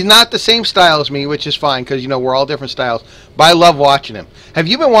 He's not the same style as me, which is fine, because, you know, we're all different styles. But I love watching him. Have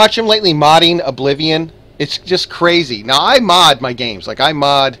you been watching him lately modding Oblivion? It's just crazy. Now, I mod my games. Like, I have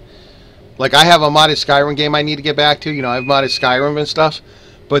a modded Skyrim game I need to get back to. You know, I've modded Skyrim and stuff.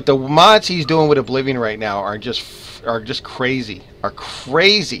 But the mods he's doing with Oblivion right now are just crazy. Are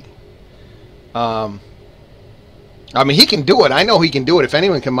crazy. I mean, he can do it. I know he can do it. If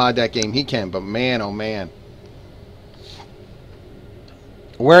anyone can mod that game, he can. But man, oh man.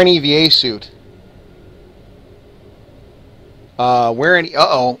 Wear an EVA suit.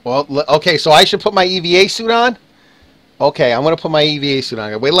 Uh-oh. Well, okay, so I should put my EVA suit on? Okay, I'm going to put my EVA suit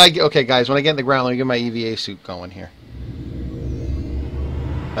on. Wait, okay, guys, when I get in the ground, let me get my EVA suit going here.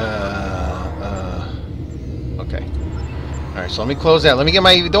 Okay. Alright, so let me close that. Let me get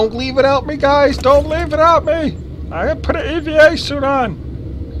my... Don't leave it out me, guys! Don't leave it out me! I gotta put an EVA suit on!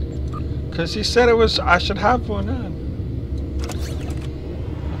 Because he said I should have one on.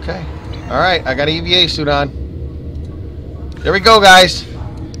 Okay. Alright, I got an EVA suit on. There we go, guys.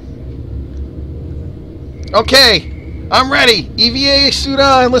 Okay! I'm ready! EVA suit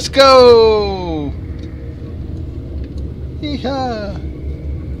on! Let's go! Yeehaw!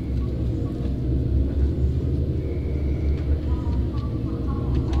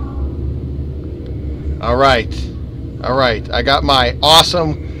 Alright. Alright. I got my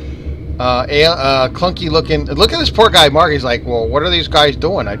awesome clunky looking... Look at this poor guy, Mark. He's like, well, what are these guys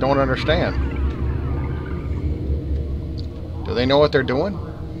doing? I don't understand. Do they know what they're doing?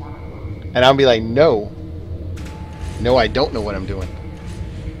 And I'll be like, no. No, I don't know what I'm doing.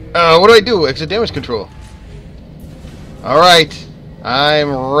 What do I do? Exit damage control. Alright.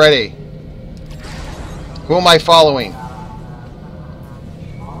 I'm ready. Who am I following?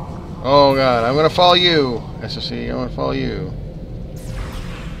 Oh god, I'm gonna follow you. SOC, I'm gonna follow you.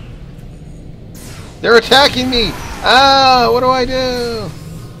 They're attacking me! Ah, what do I do?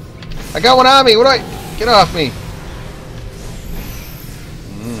 I got one on me. What do I... Get off me.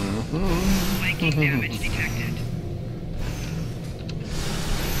 Flanking damage detected.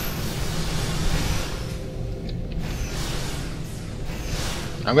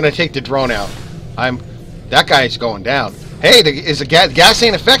 I'm gonna take the drone out. That guy's going down. Hey, the gas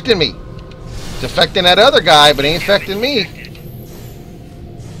ain't affecting me. It's affecting that other guy, but ain't affecting me.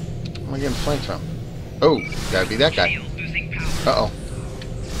 Where am I getting flanked from? Oh, gotta be that guy. Uh-oh.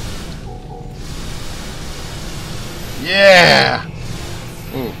 Yeah!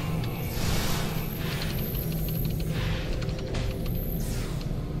 Ooh.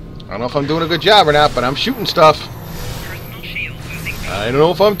 I don't know if I'm doing a good job or not, but I'm shooting stuff. I don't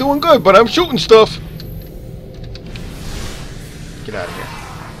know if I'm doing good, but I'm shooting stuff. Get out of here.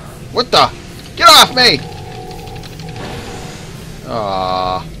 What the? Get off me!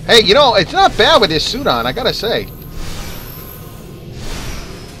 Aww. Hey, you know, it's not bad with this suit on, I gotta say.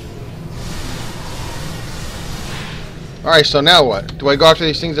 Alright, so now what? Do I go after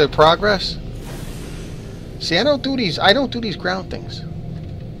these things in progress? See, I don't do these ground things.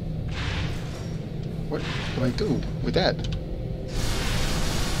 What do I do with that?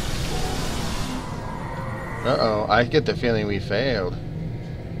 Uh-oh, I get the feeling we failed.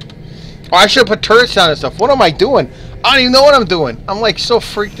 Oh, I should have put turrets down and stuff. What am I doing? I don't even know what I'm doing. I'm like so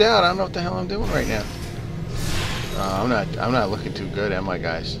freaked out. I don't know what the hell I'm doing right now. I'm not looking too good, am I,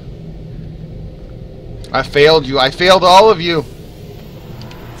 guys? I failed you. I failed all of you.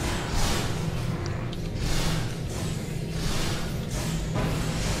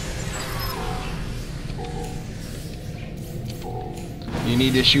 You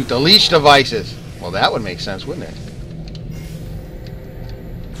need to shoot the leash devices. Well, that would make sense, wouldn't it?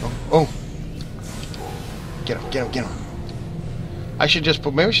 Oh, oh. Get him, get him, get him. I should just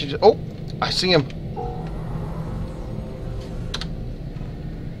put, maybe we should just, oh, I see him.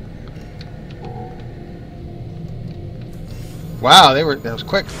 Wow, that was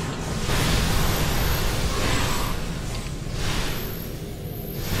quick.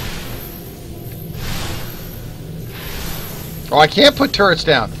 Oh, I can't put turrets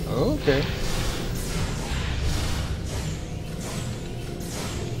down. Okay.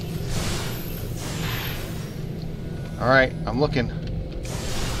 Alright, I'm looking.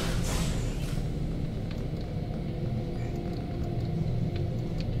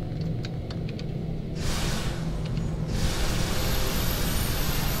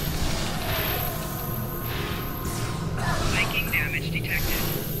 Viking damage detected.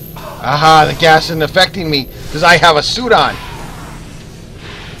 Aha, the gas isn't affecting me because I have a suit on.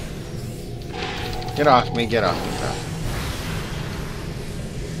 Get off me, get off me, get off me.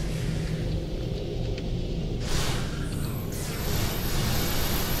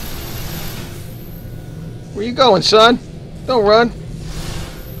 Where you going, son? Don't run.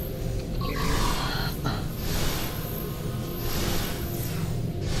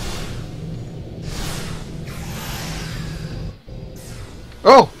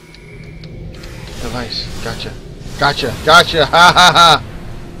 Oh! Device. Gotcha. Gotcha. Gotcha. Ha ha ha.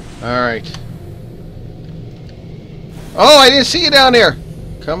 Alright. Oh, I didn't see you down there.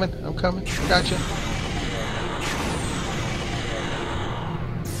 Coming. I'm coming. Gotcha.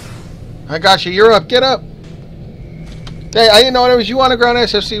 I got you. You're up. Get up. Hey, I didn't know it was you on the ground,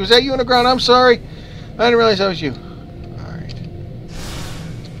 SFC. Was that you on the ground? I'm sorry. I didn't realize that was you. Alright.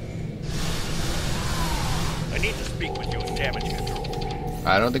 I need to speak with you in damage control.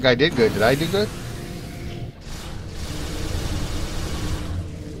 I don't think I did good. Did I do good?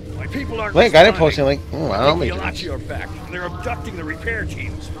 My people aren't Link, I didn't post any responding. link. Oh, I don't The make Alachi are back. They're abducting the repair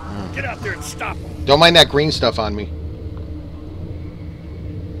teams. Get out there and stop them. Don't mind that green stuff on me.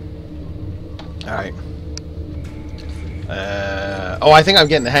 Alright. Oh, I think I'm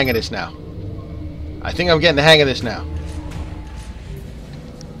getting the hang of this now. I think I'm getting the hang of this now.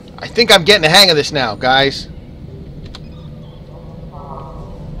 I think I'm getting the hang of this now, guys.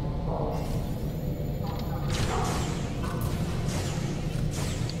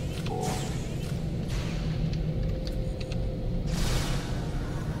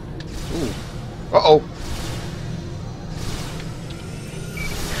 Ooh. Uh-oh.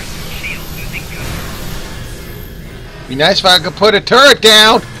 Shield losing power. Be nice if I could put a turret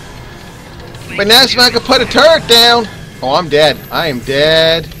down. Be nice if I could put a turret down. Oh, I'm dead. I am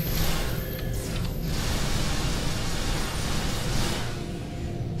dead.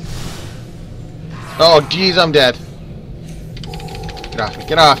 Oh, jeez, I'm dead. Get off me.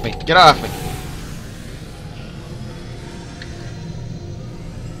 Get off me. Get off me.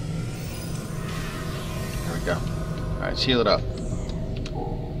 There we go. Alright, seal it up.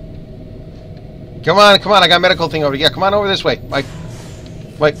 Come on, come on. I got a medical thing over here. Yeah, come on over this way. Mike.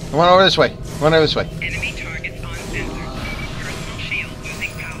 Wait, come on over this way. Come on over this way. Enemy targets on sensors. Personal shield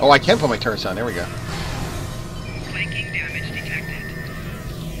losing power. Oh, I can put my turrets on. There we go. Flanking damage detected.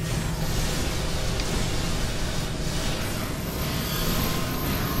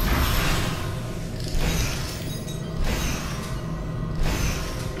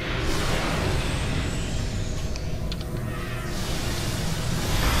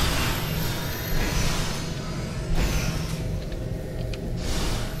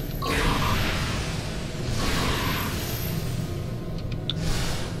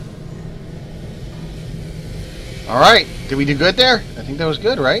 Alright. Did we do good there? I think that was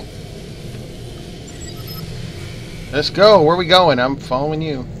good, right? Let's go. Where are we going? I'm following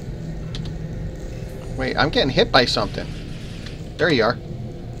you. Wait, I'm getting hit by something. There you are.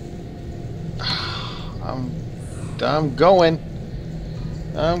 I'm going.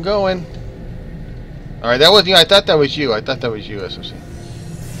 I'm going. Alright, that wasn't you. I thought that was you. I thought that was you, SOC.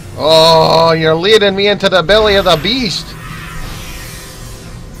 Oh, you're leading me into the belly of the beast.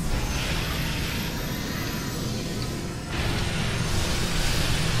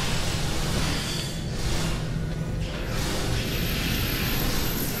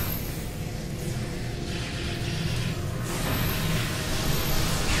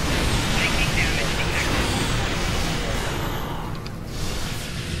 Flanking damage detected.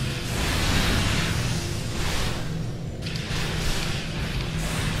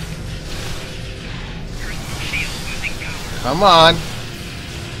 Personal shield losing power. Come on.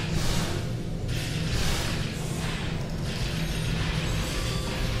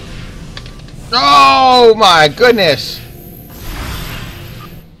 Oh my goodness.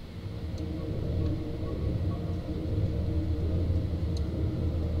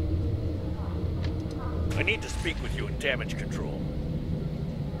 I need to speak with you in damage control.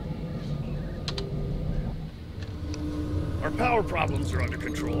 Our power problems are under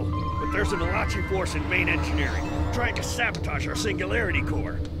control, but there's an Alachi force in main engineering trying to sabotage our Singularity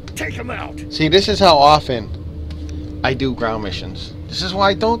Core. Take them out! See, this is how often I do ground missions. This is why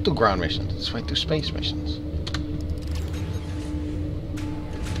I don't do ground missions. This is why I do space missions.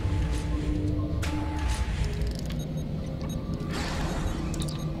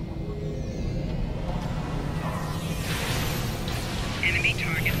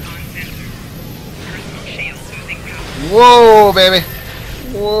 Whoa, baby.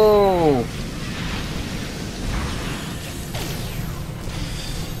 Whoa.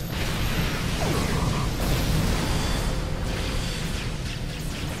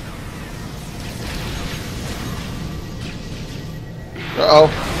 Uh-oh.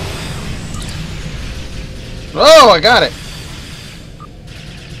 Oh, I got it.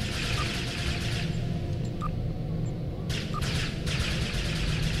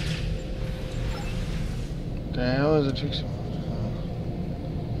 The hell is it?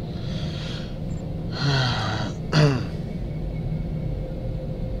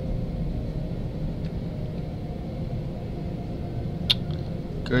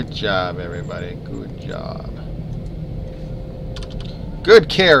 Good job, everybody. Good job. Good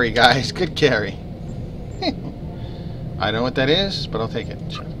carry, guys. Good carry. I know what that is, but I'll take it.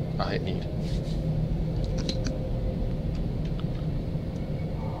 Sure. I'll hit need.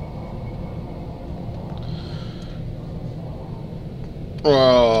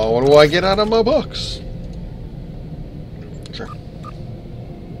 Oh, what do I get out of my box? Sure.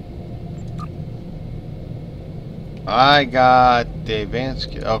 I got the advanced.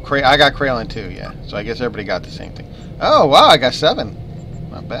 Oh, I got Kralin too. Yeah. So I guess everybody got the same thing. Oh wow, I got 7.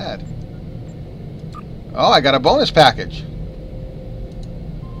 Not bad. Oh, I got a bonus package.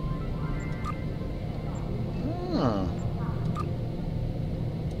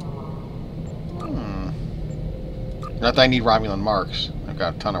 Not that I need Romulan marks. I've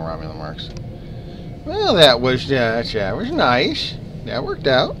got a ton of Romulan marks. Well, that was nice. That worked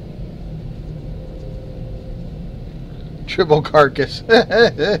out. Triple carcass. That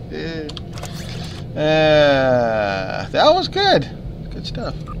was good. Good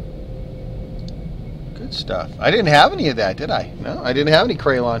stuff. Good stuff. I didn't have any of that, did I? No, I didn't have any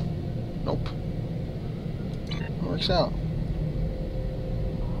Kralin. Nope. Works out.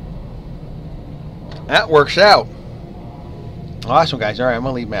 That works out. Awesome, guys. All right, I'm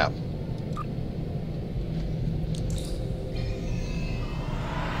going to leave map.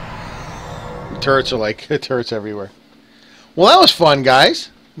 The turrets are like turrets everywhere. Well, that was fun, guys.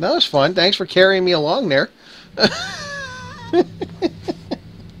 That was fun. Thanks for carrying me along there.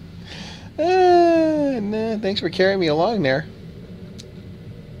 Nah, thanks for carrying me along there.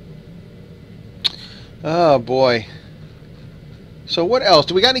 Oh, boy. So what else?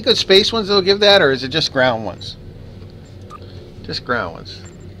 Do we got any good space ones that'll give that, or is it just ground ones? Just ground ones.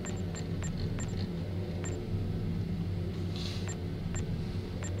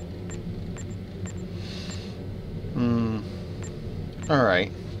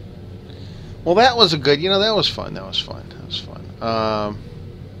 Alright. Well, that was a good, that was fun. That was fun. That was fun.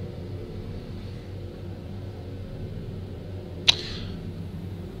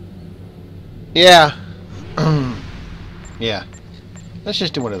 Yeah. Yeah. Let's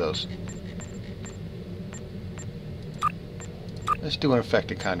just do one of those. Let's do an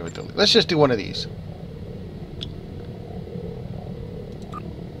affected conduit delete. Let's just do one of these.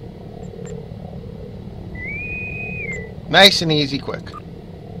 Nice and easy, quick.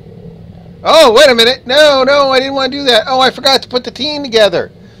 Oh, wait a minute. No, I didn't want to do that. Oh, I forgot to put the team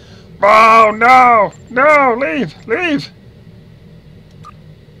together. Oh, no. No, leave.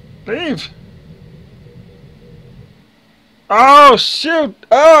 Oh, shoot.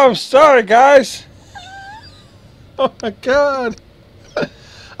 Oh, I'm sorry, guys. Oh, my God.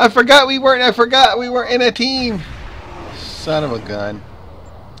 I forgot we weren't in a team. Son of a gun.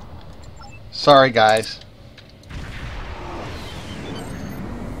 Sorry, guys.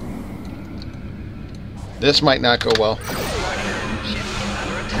 This might not go well.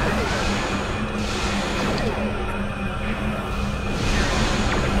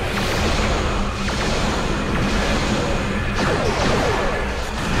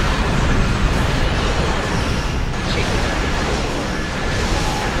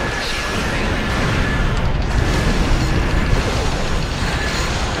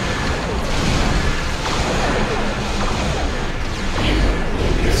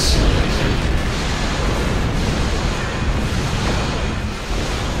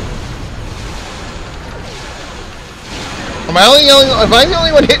 Am I the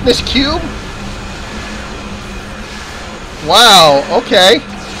only one hitting this cube? Wow, okay.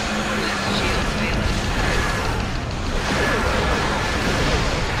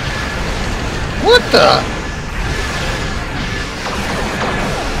 What the?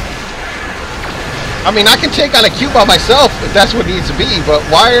 I mean, I can take on a cube by myself if that's what it needs to be, but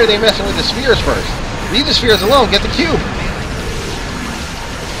why are they messing with the spheres first? Leave the spheres alone, get the cube.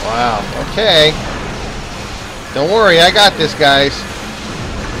 Wow, okay. Don't worry, I got this, guys.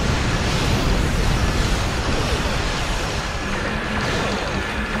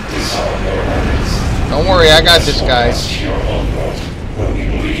 Don't worry, I got this, guys.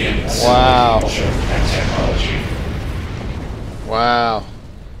 Wow. Wow.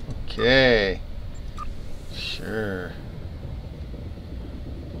 Okay. Sure.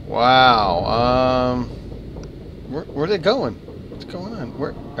 Wow. Where are they going? What's going on?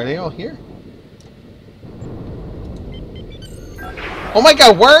 Where are they all here? Oh my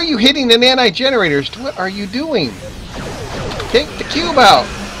God! Why are you hitting the nanite generators? What are you doing? Take the cube out.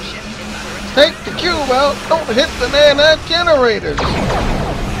 Take the cube out. Don't hit the nanite generators.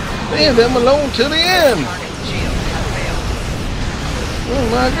 Leave them alone till the end. Oh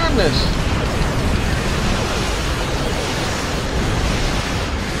my goodness.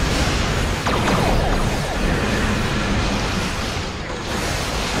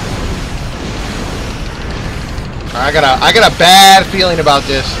 I got a bad feeling about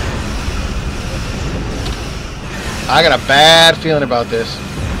this. I got a bad feeling about this.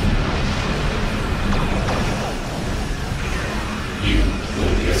 You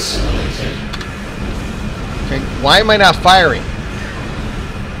will be assimilated. Okay, why am I not firing?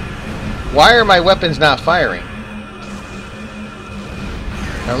 Why are my weapons not firing?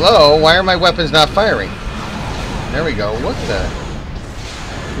 Hello? Why are my weapons not firing? There we go. What the?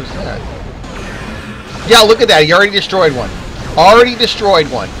 Who's that? Yeah, look at that. He already destroyed one. Already destroyed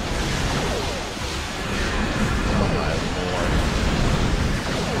one. Oh my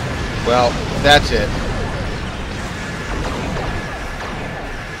lord. Well, that's it.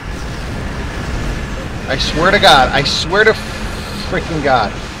 I swear to God. I swear to freaking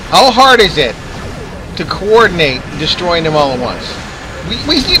God. How hard is it to coordinate destroying them all at once?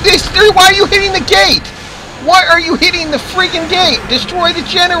 Why are you hitting the gate? Why are you hitting the freaking gate? Destroy the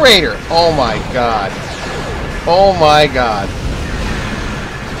generator. Oh my God. Oh my God.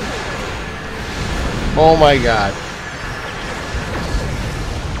 Oh my God.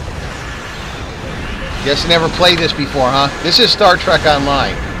 Guess never played this before, huh? This is Star Trek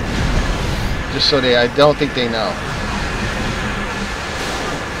Online. Just so I don't think they know.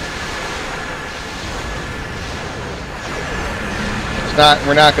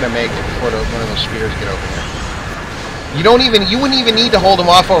 We're not going to make it before one of those spheres get over here. You wouldn't even need to hold them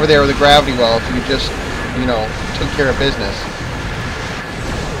off over there with the gravity well if you just, you know, took care of business.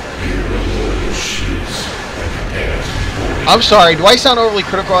 I'm sorry, do I sound overly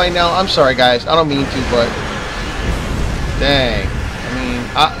critical right now? I'm sorry, guys. I don't mean to, but dang. I mean,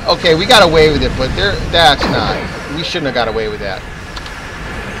 okay, we got away with it, but that's not. We shouldn't have got away with that.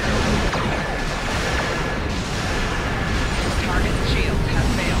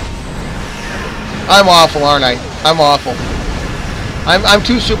 I'm awful, aren't I? I'm awful. I'm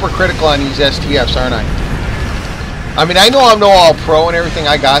too super critical on these STFs, aren't I? I mean, I know I'm no all pro and everything.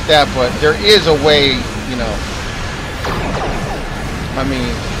 I got that, but there is a way, you know. I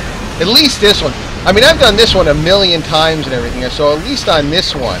mean, at least this one. I mean, I've done this one a million times and everything, so at least on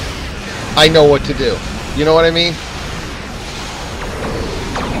this one, I know what to do. You know what I mean?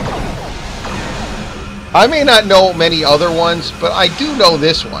 I may not know many other ones, but I do know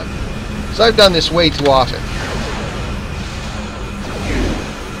this one. So I've done this way too often.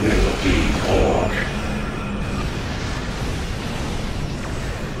 You will be Borg.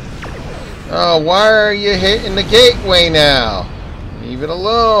 Oh, why are you hitting the gateway now? Leave it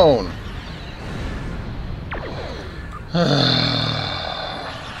alone.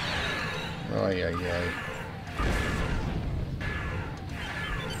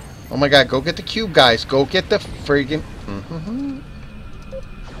 Oh my God, go get the cube, guys. Go get the friggin'...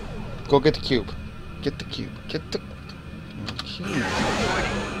 Go get the cube. Get the cube. Get the cube.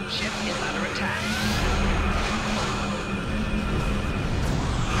 Ship is under attack.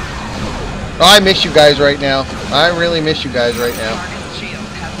 Oh, I miss you guys right now. I really miss you guys right now. Target's shield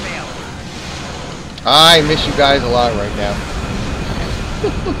has failed. I miss you guys a lot right now.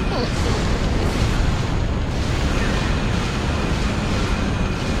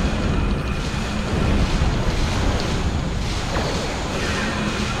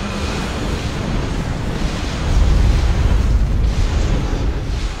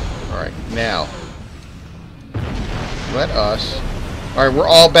 Now, let us... Alright, we're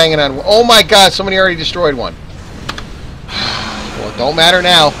all banging on... Oh my God, somebody already destroyed one. Well, it don't matter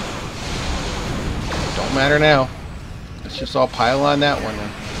now. Don't matter now. Let's just all pile on that one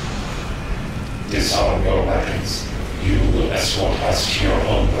then. Disarm your weapons. You will escort us to your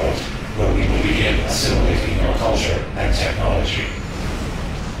home world, where we will begin assimilating your culture and technology.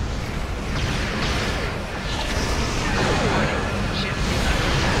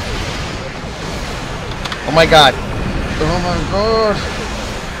 Oh my God. Oh my God.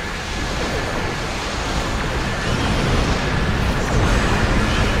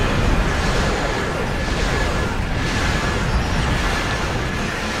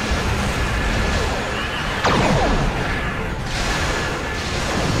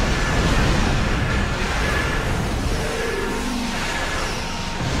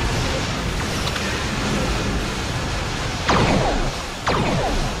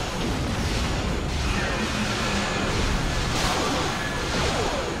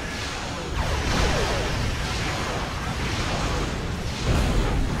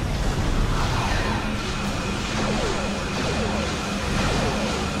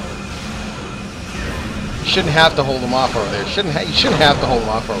 shouldn't have to hold them off over there. You shouldn't have to hold them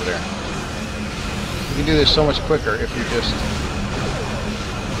off over there. You can do this so much quicker if you just...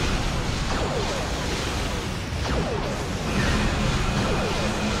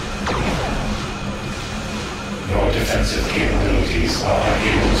 Your defensive capabilities are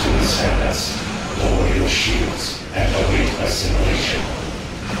unable to withstand us. Lower your shields and await assimilation.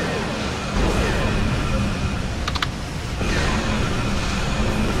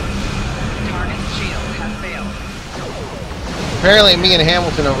 Target shield has failed. Apparently me and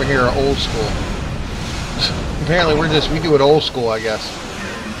Hamilton over here are old school. Apparently we do it old school, I guess.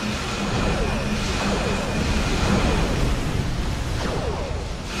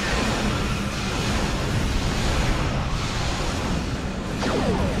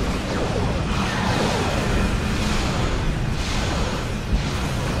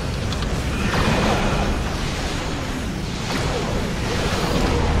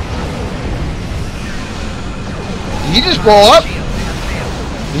 Did he just blow up?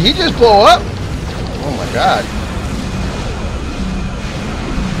 Did he just blow up? Oh my god.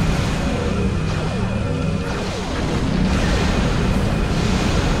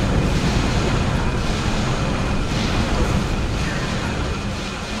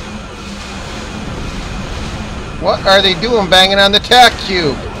 What are they doing banging on the tack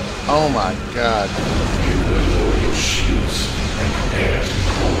cube? Oh my god. You will lower your shields and prepare to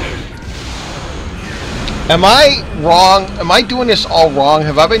hold it. Am I wrong? Am I doing this all wrong?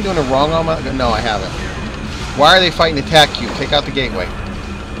 Have I been doing it wrong all my... No, I haven't. Why are they fighting the tack cube? Take out the gateway.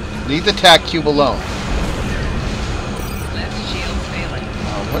 Leave the tack cube alone. Left shield failing.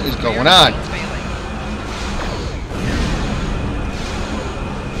 What is going on? Shields failing.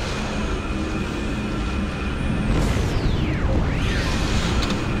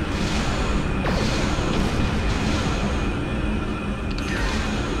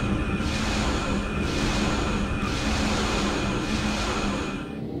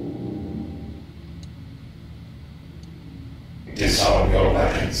 Disarm your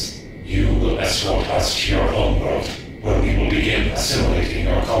weapons. You will escort us to your home world, where we will begin assimilating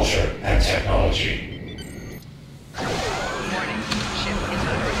your culture and technology. Warning. Ship is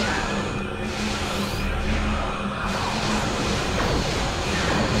under attack.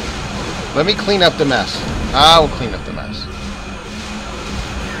 Let me clean up the mess. I will clean up the mess.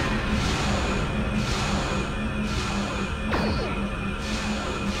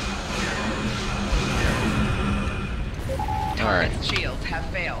 Alright. Target shields have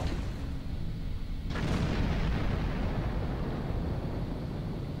failed.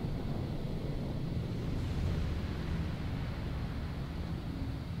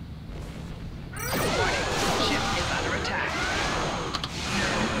 Warning. Ship is under attack.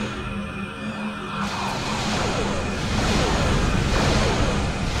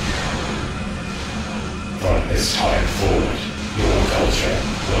 From this time forward, your culture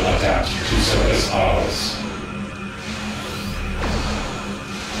will adapt to serve as ours.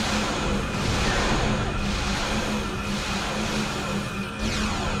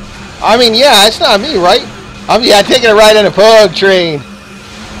 I mean, yeah, it's not me, right? I'm taking a ride on the pug train.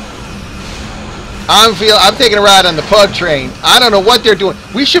 I'm taking a ride on the pug train. I don't know what they're doing.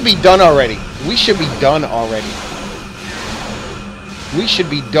 We should be done already. We should be done already. We should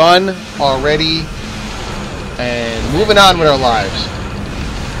be done already and moving on with our lives.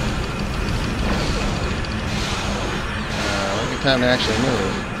 Might be time to actually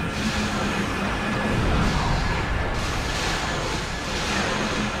move.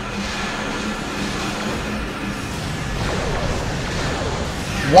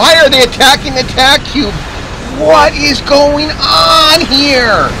 Why are they attacking the tack cube? What is going on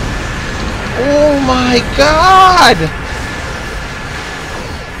here? Oh my god!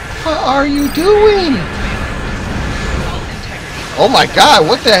 What are you doing? Oh my god,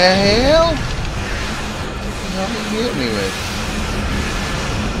 what the hell? What did you hit me with?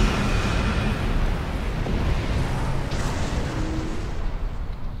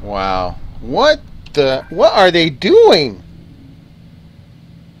 Wow. What are they doing?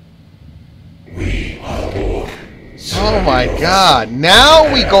 We are the Borg. Oh my god.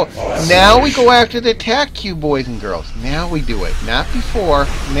 Now we go after the attack cube, boys and girls. Now we do it. Not before,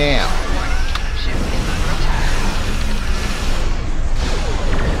 now. Ship is under attack.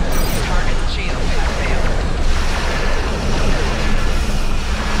 Target shield has failed.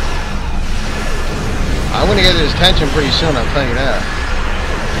 I'm gonna get his attention pretty soon, I'll tell you that.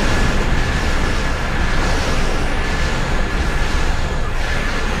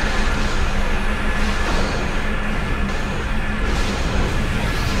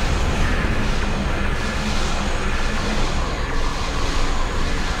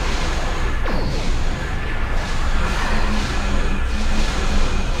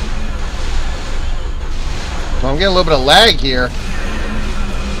 I'm getting a little bit of lag here.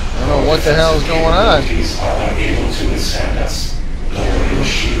 I don't know what the hell is going on. These are unable to withstand us. Lower your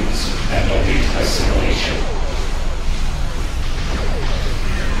shields and await assimilation.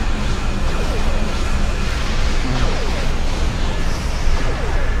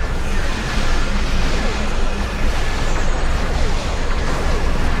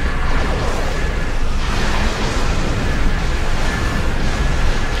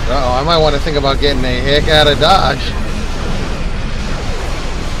 Uh-oh, I might want to think about getting the heck out of Dodge.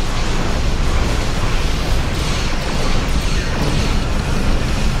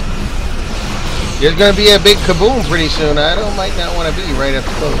 There's going to be a big kaboom pretty soon. Might not want to be right up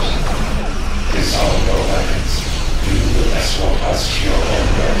close. Dissolve your weapons. You will escort us to your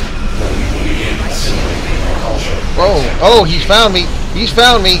home world, where we will begin assimilating your culture. Whoa! Oh, he's found me! He's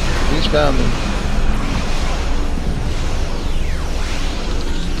found me! He's found me.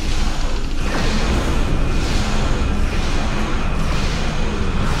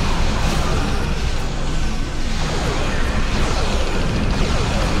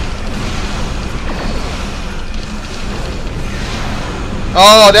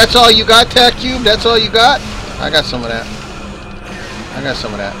 Oh, that's all you got, Tech Cube? That's all you got? I got some of that. I got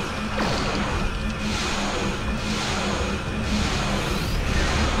some of that.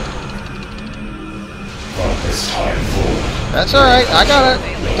 From this time forward, That's alright. I got it.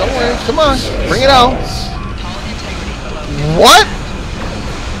 Don't worry. Come on. Bring it out. Hull integrity below. What?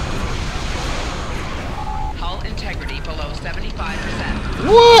 Hull integrity below 75%.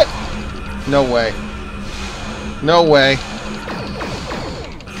 What? No way. No way.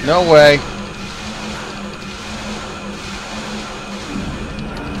 No way.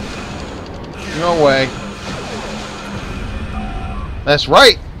 No way. That's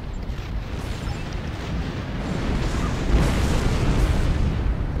right.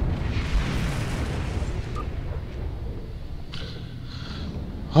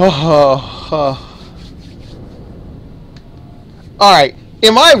 Alright.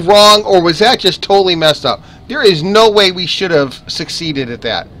 Am I wrong, or was that just totally messed up? There is no way we should have succeeded at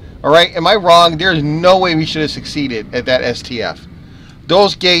that. Alright? Am I wrong? There is no way we should have succeeded at that STF.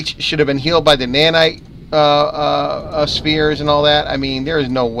 Those gates should have been healed by the nanite spheres and all that. I mean, there is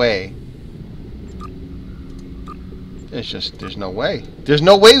no way. It's just, there's no way. There's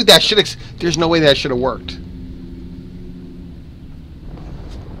no way that should have, there's no way that should have worked.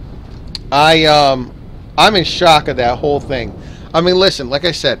 I'm in shock of that whole thing. I mean, listen, like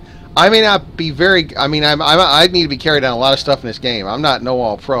I said, I may not be very, I mean, I need to be carried on a lot of stuff in this game. I'm not no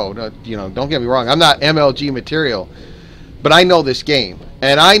all pro, you know, don't get me wrong. I'm not MLG material, but I know this game.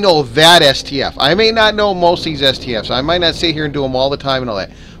 And I know that STF. I may not know most of these STFs. I might not sit here and do them all the time and all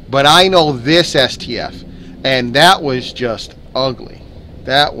that. But I know this STF. And that was just ugly.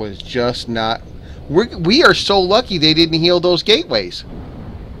 That was just not, we are so lucky they didn't heal those gateways.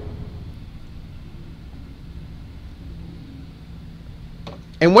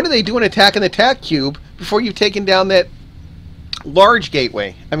 And what are they doing attacking the TAC cube before you've taken down that large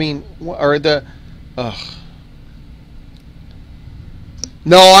gateway? I mean, or the... Ugh.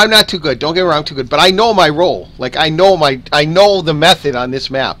 No, I'm not too good. Don't get me wrong, I'm too good. But I know my role. Like, I know the method on this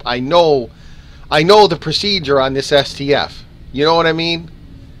map. I know the procedure on this STF. You know what I mean?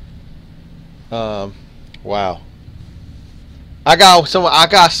 Wow. I got some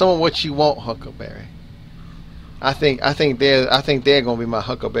of what you want, Huckleberry. I think they're gonna be my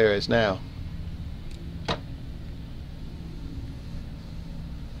Huckleberries now.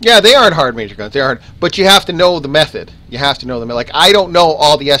 Yeah, they aren't hard major guns. They aren't, but you have to know the method. You have to know them. Like, I don't know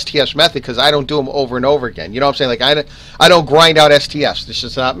all the STF's method because I don't do them over and over again. You know what I'm saying? Like, I don't grind out STFs. This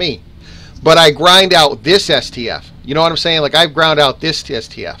is not me. But I grind out this STF. You know what I'm saying? Like, I've ground out this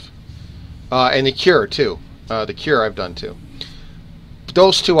STF. And the Cure, too. The Cure I've done, too.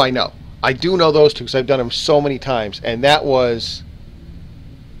 Those two I know. I do know those two because I've done them so many times. And that was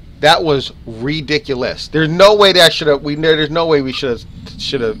ridiculous. There's no way that should have. There's no way we should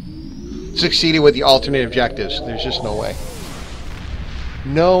have succeeded with the alternate objectives. There's just no way.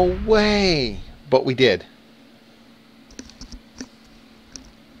 No way. But we did.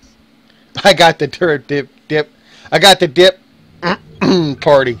 I got the turret dip. I got the dip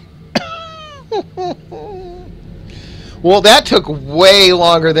party. Well, that took way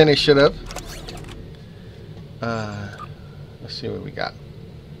longer than it should have. Let's see what we got.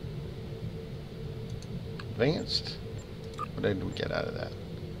 Advanced. What did we get out of that?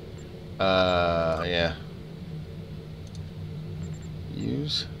 Yeah.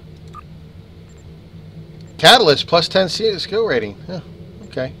 Use. Catalyst plus 10 skill rating. Yeah,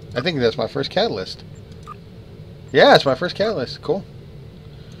 okay. I think that's my first catalyst. Yeah, it's my first catalyst. Cool.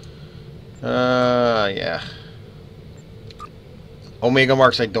 Yeah. Omega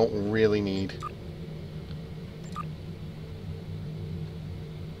marks I don't really need.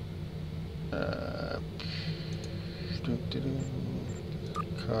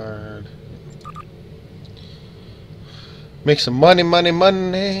 Card. Make some money, money,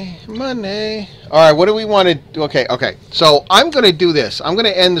 money, money. All right, what do we want to do? Okay, okay. So I'm going to do this. I'm going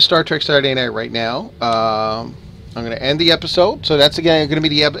to end the Star Trek Saturday Night right now. I'm going to end the episode. So that's, again, going to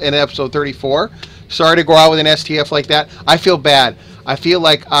be in episode 34. Sorry to go out with an STF like that. I feel bad. I feel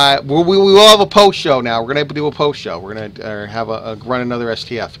like we will have a post show now. We're going to do a post show. We're going to have run another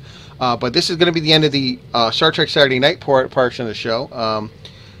STF. But this is going to be the end of the Star Trek Saturday Night portion of the show.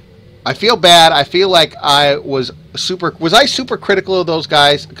 I feel bad. I feel like I was super critical of those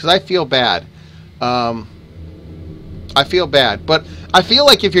guys? Because I feel bad. I feel bad. But I feel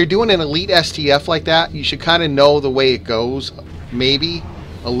like if you're doing an elite STF like that, you should kind of know the way it goes. Maybe.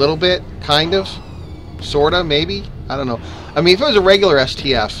 A little bit. Kind of. Sort of. Maybe. I don't know. I mean, if it was a regular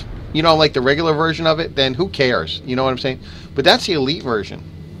STF, you know, like the regular version of it, then who cares? You know what I'm saying? But that's the elite version.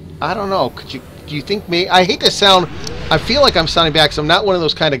 I don't know. Do you think me? I hate to sound. I feel like I'm sounding bad because I'm not one of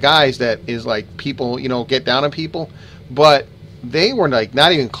those kind of guys that is like people, you know, get down on people. But they were like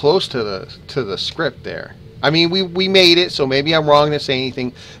not even close to the script there. I mean, we made it, so maybe I'm wrong to say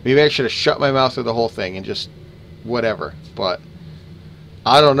anything. Maybe I should have shut my mouth through the whole thing and just whatever. But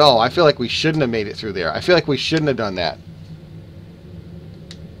I don't know. I feel like we shouldn't have made it through there. I feel like we shouldn't have done that.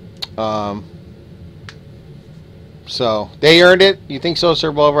 So they earned it. You think so,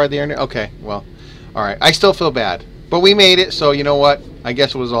 Sir Boulevard? They earned it. Okay. Well, all right. I still feel bad, but we made it. So you know what? I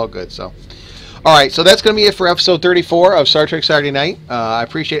guess it was all good. So, all right. So that's going to be it for episode 34 of Star Trek Saturday Night. I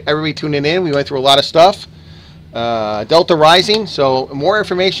appreciate everybody tuning in. We went through a lot of stuff. Delta Rising. So more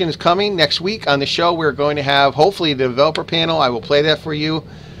information is coming next week on the show. We're going to have hopefully the developer panel. I will play that for you,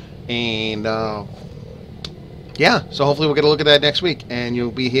 and yeah. So hopefully we'll get a look at that next week, and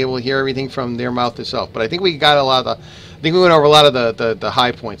you'll be able to hear everything from their mouth itself. But I think we got a lot of the. I think we went over a lot of the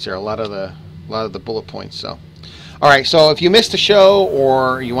high points there. A lot of the bullet points. So. All right, so if you missed the show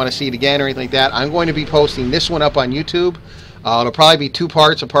or you want to see it again or anything like that, I'm going to be posting this one up on YouTube. It'll probably be two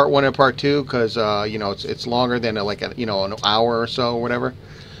parts, a part one and a part two, because you know it's longer than an hour or so or whatever.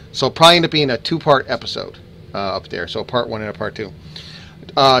 So it'll probably end up being a two-part episode up there. So part one and a part two.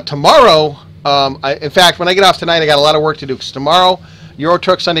 Tomorrow, in fact, when I get off tonight, I got a lot of work to do. Because tomorrow, Euro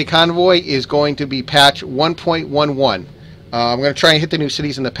Truck Sunday Convoy is going to be patch 1.11. I'm going to try and hit the new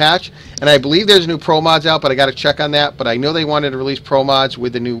cities in the patch, and I believe there's new pro mods out, but I got to check on that. But I know they wanted to release pro mods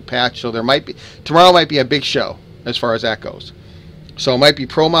with the new patch, so there might be tomorrow might be a big show as far as that goes. So it might be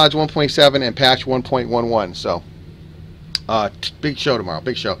pro mods 1.7 and patch 1.11. So big show tomorrow,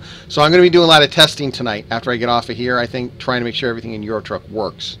 big show. So I'm going to be doing a lot of testing tonight after I get off of here. I think trying to make sure everything in Euro Truck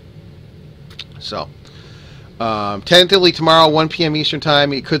works. So tentatively tomorrow, 1 p.m. Eastern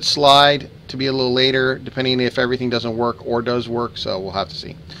time. It could slide to be a little later, depending if everything doesn't work or does work, so we'll have to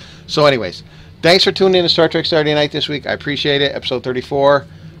see. So anyways, thanks for tuning in to Star Trek Saturday Night this week. I appreciate it. Episode 34.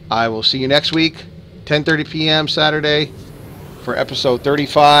 I will see you next week, 10:30 p.m. Saturday for episode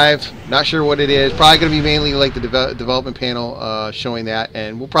 35. Not sure what it is. Probably going to be mainly like the development panel showing that,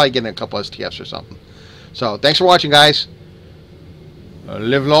 and we'll probably get in a couple STFs or something. So thanks for watching, guys.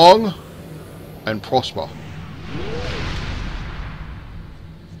 Live long and prosper.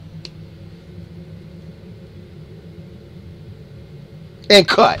 And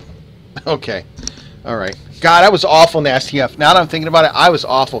cut. Okay. All right. God, I was awful in the STF. Now that I'm thinking about it, I was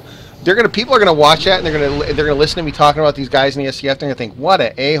awful. People are gonna watch that, and they're gonna listen to me talking about these guys in the STF. They're gonna think, what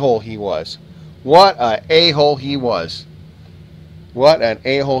an a-hole he was. What an a-hole he was. What an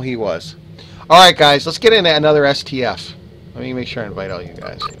a-hole he was. All right, guys. Let's get into another STF. Let me make sure I invite all you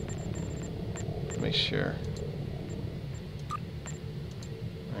guys. Make sure.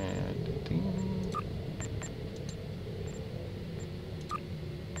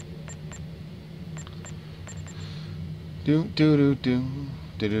 Do do do do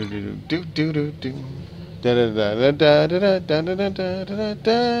do do do do do do do.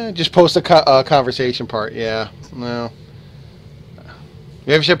 Just post a conversation part. Yeah, no.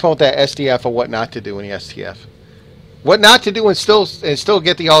 Maybe I should post that STF of what not to do in the STF. What not to do and still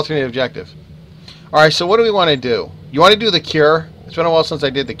get the alternate objective. All right. So what do we want to do? You want to do the cure? It's been a while since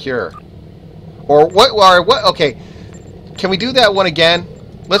I did the cure. Or what? Or what? Okay. Can we do that one again?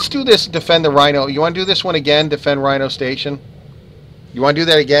 Let's do this, defend the Rhino. You want to do this one again, defend Rhino Station? You want to do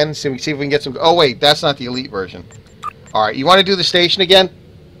that again? See if we can get some... Oh, wait, that's not the elite version. All right, you want to do the station again?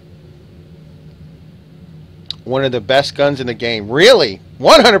 One of the best guns in the game. Really?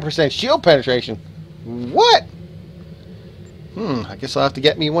 100% shield penetration. What? I guess I'll have to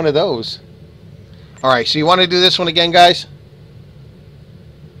get me one of those. All right, so you want to do this one again, guys?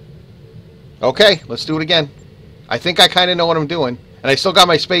 Okay, let's do it again. I think I kind of know what I'm doing. And I still got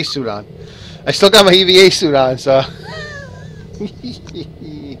my spacesuit on. I still got my EVA suit on, so...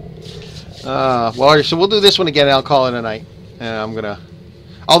 well, so we'll do this one again, and I'll call it a night. And I'm going to...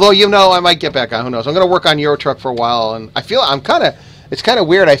 Although, you know, I might get back on. Who knows? I'm going to work on Euro Truck for a while, and I feel I'm kind of... It's kind of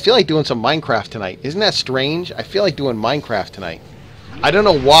weird. I feel like doing some Minecraft tonight. Isn't that strange? I feel like doing Minecraft tonight. I don't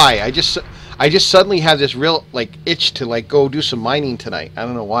know why. I just suddenly have this real, like, itch to, like, go do some mining tonight. I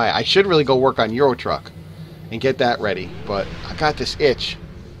don't know why. I should really go work on Euro Truck and get that ready. But I got this itch.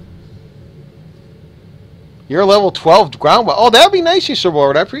 You're level 12 ground. Oh, that would be nice, you Sir.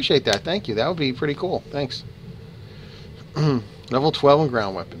 I appreciate that. Thank you. That would be pretty cool. Thanks. Level 12 in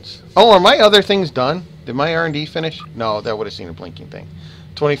ground weapons. Oh, are my other things done? Did my R&D finish? No, that would have seen a blinking thing.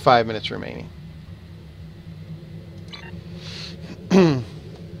 25 minutes remaining.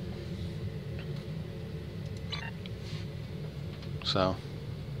 So.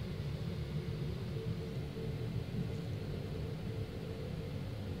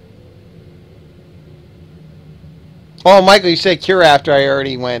 Oh, Michael, you said cure after I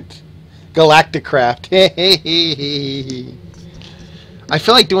already went. Galacticraft. I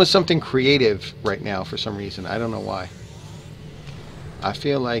feel like doing something creative right now for some reason. I don't know why. I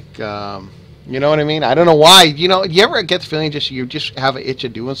feel like, you know what I mean? I don't know why. You know, you ever get the feeling you just have an itch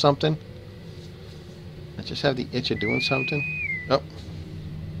of doing something? I just have the itch of doing something. Oh.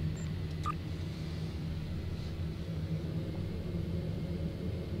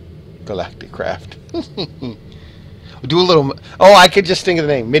 Galacticraft. Do a little... Oh, I could just think of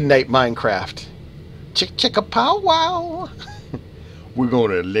the name. Midnight Minecraft. Chicka pow wow. We're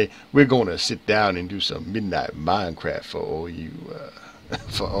gonna sit down and do some Midnight Minecraft for all you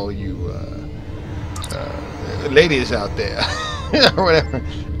ladies out there. Or whatever.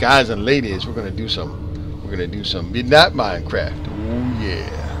 Guys and ladies, we're gonna do some Midnight Minecraft. Oh yeah.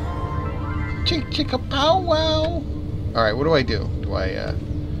 Chicka pow wow. Alright, what do I do? Do I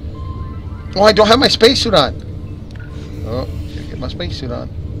Oh, I don't have my spacesuit on. Oh, gotta get my spacesuit on.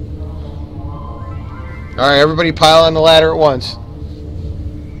 Alright, everybody pile on the ladder at once.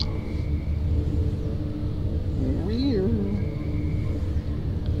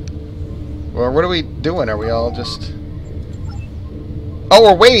 Well, what are we doing? Are we all just... Oh,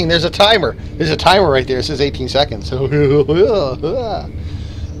 we're waiting. There's a timer. There's a timer right there. It says 18 seconds. I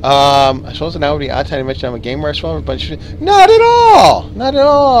suppose now would be odd time to mention I'm a gamer. I suppose, but not at all. Not at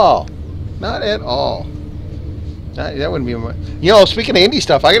all. Not at all. That wouldn't be... You know, speaking of indie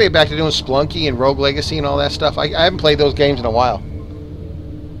stuff, I gotta get back to doing Splunky and Rogue Legacy and all that stuff. I haven't played those games in a while.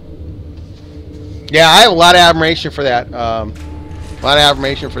 Yeah, I have a lot of admiration for that. A lot of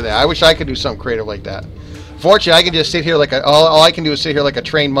admiration for that. I wish I could do something creative like that. Fortunately, I can just sit here like a... All I can do is sit here like a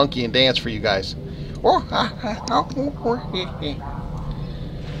trained monkey and dance for you guys.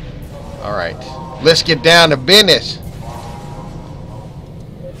 Alright. Let's get down to business.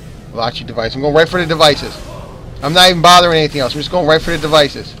 Launch your device. I'm going right for the devices. I'm not even bothering anything else. I'm just going right for the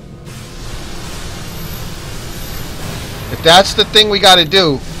devices. If that's the thing we gotta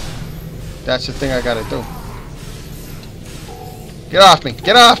do, that's the thing I gotta do. Get off me!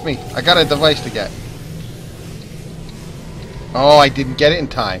 Get off me! I got a device to get. Oh, I didn't get it in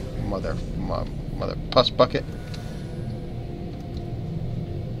time. Mother puss bucket.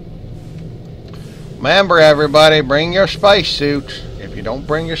 Remember, everybody, bring your spacesuits. If you don't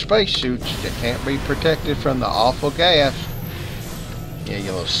bring your spacesuits, you can't be protected from the awful gas. Yeah,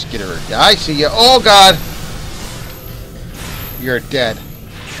 you little skitterer. I see you. Oh, God! You're dead.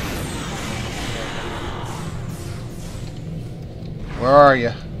 Where are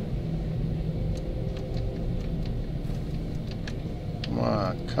you? Come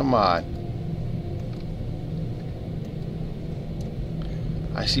on, come on.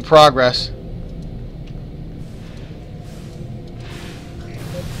 I see progress.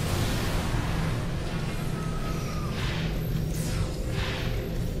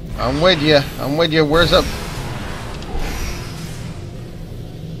 I'm with you. I'm with you. Where's up?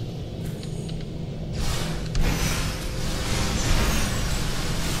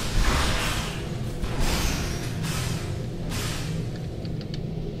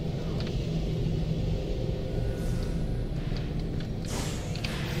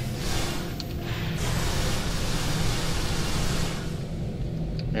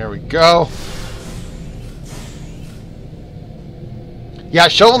 There we go. Yeah,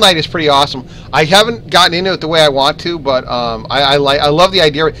 Shovel Knight is pretty awesome. I haven't gotten into it the way I want to, but I love the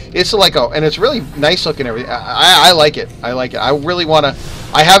idea. It's like and it's really nice looking. Everything. I like it. I like it. I really want to.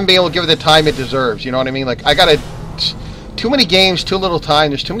 I haven't been able to give it the time it deserves. You know what I mean? Like too many games, too little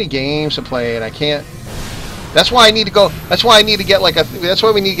time. There's too many games to play, and I can't. That's why I need to go. That's why I need to get like a. That's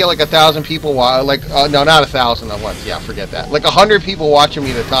why we need to get like 1,000 people. Like no, not 1,000 at once. Yeah, forget that. Like 100 people watching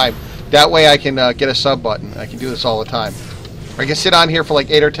me at a time. That way I can get a sub button. I can do this all the time. I can sit on here for like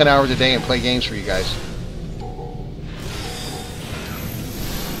 8 or 10 hours a day and play games for you guys.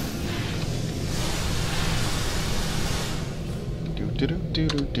 Do do do do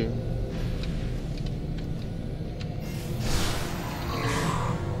do do.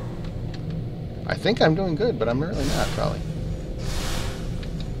 I think I'm doing good, but I'm really not, probably.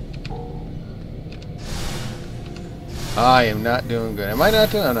 I am not doing good. Am I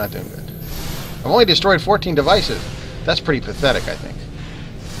not doing? I'm not doing good. I've only destroyed 14 devices. That's pretty pathetic, I think.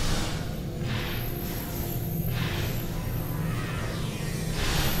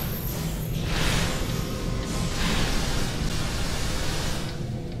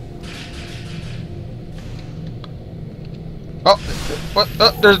 Oh, what?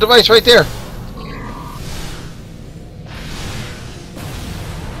 Oh, there's a device right there.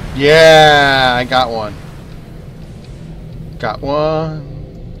 Yeah, I got one. Got one.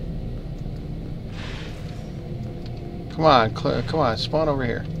 Come on, come on, spawn over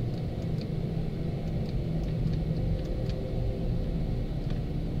here.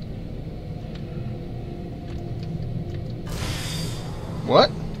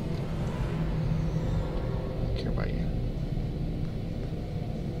 What? I don't care about you.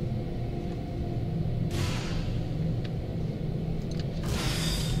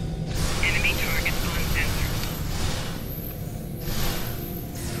 Enemy target on sensor.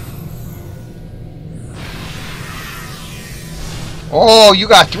 Oh, you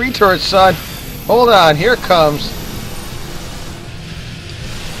got 3 turrets, son. Hold on, here it comes.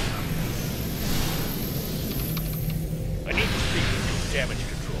 I need to speak with you, damage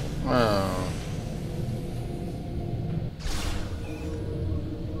control. Oh.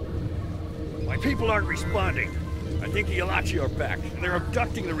 My people aren't responding. I think the Yalachi are back, and they're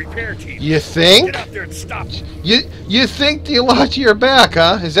abducting the repair team. You think? Get out there and stop them. You think the Yalachi are back,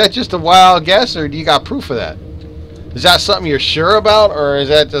 huh? Is that just a wild guess, or do you got proof of that? Is that something you're sure about, or is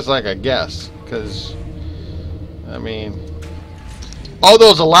that just like a guess? Because, I mean, all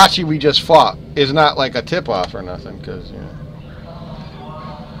those Yalachi we just fought is not like a tip-off or nothing, because, you know.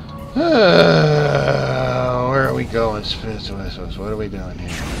 Where are we going, Spitz? What are we doing here?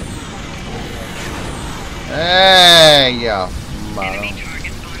 Hey, yeah. Enemy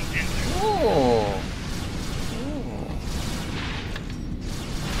target on sensor. Oh.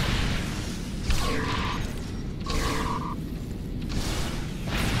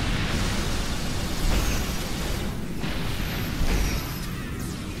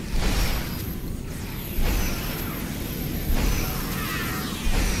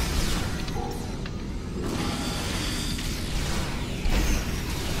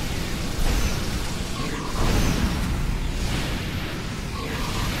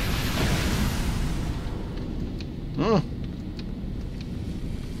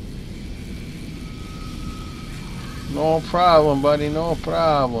 No problem, buddy. No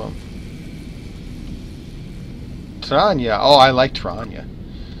problem. Tranya. Oh, I like Tranya.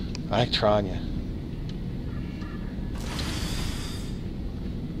 I like Tranya.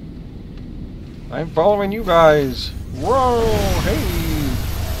 I'm following you guys. Whoa, hey.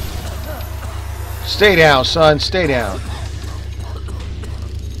 Stay down, son. Stay down.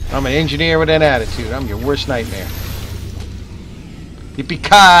 I'm an engineer with an attitude. I'm your worst nightmare.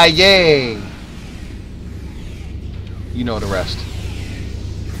 Yippee-ki-yay! You know the rest.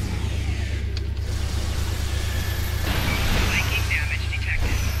 Flanking damage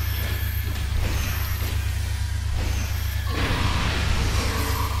detected.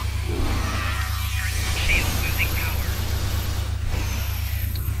 Personal shield losing power.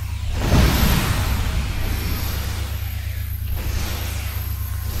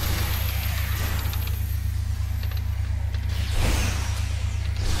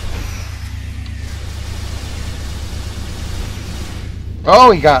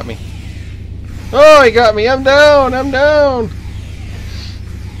 Oh, he got me. Oh, he got me. I'm down. I'm down.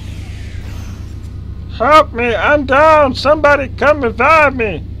 Help me. I'm down. Somebody come revive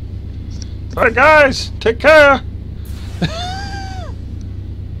me. Alright, guys. Take care.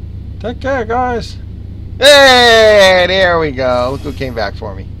 Take care, guys. Hey, there we go. Look who came back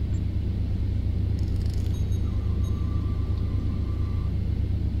for me.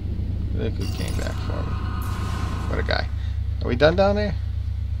 Look who came back for me. What a guy. Are we done down there?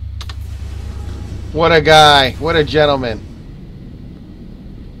 What a guy. What a gentleman.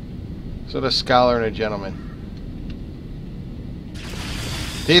 Sort of scholar and a gentleman.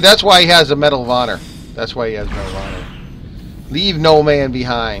 See, that's why he has a Medal of Honor. That's why he has Medal of Honor. Leave no man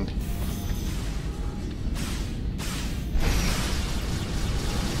behind.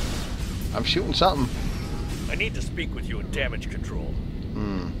 I'm shooting something. I need to speak with you in damage control.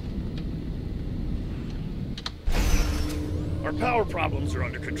 Our power problems are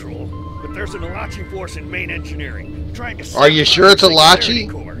under control, but there's an Alachi force in main engineering trying to. Are you sure it's Singularity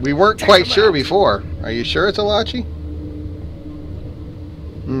Alachi? Core. We weren't Take quite them sure out. before. Are you sure it's Alachi?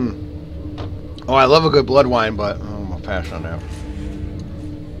 Oh, I love a good blood wine, but I'm gonna pass on that.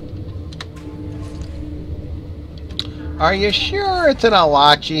 Are you sure it's an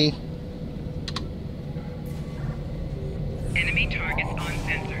Alachi? Enemy targets on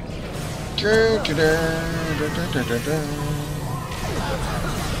sensors.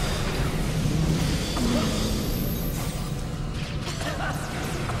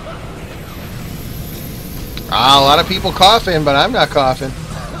 Ah, a lot of people coughing, but I'm not coughing.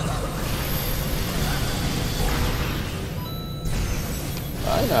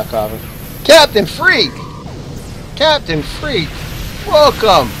 I'm not coughing. Captain Freak! Captain Freak!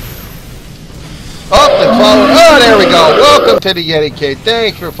 Welcome! Up and follow. Oh, there we go. Welcome to the Yeti Kid.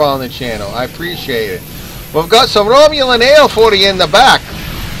 Thanks for following the channel. I appreciate it. We've got some Romulan ale for you in the back,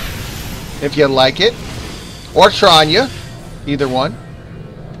 if you'd like it. Or Tranya. Either one.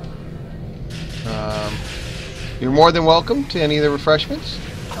 You're more than welcome to any of the refreshments.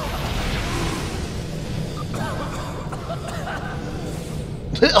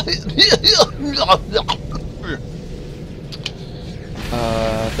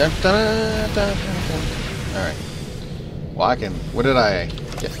 Alright. Well, I can. What did I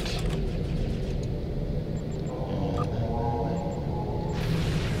get?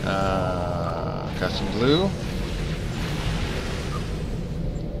 Got some blue.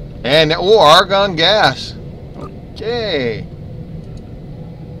 And, oh, argon gas. Okay.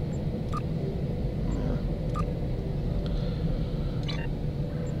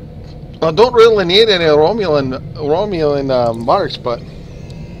 I don't really need any Romulan marks, but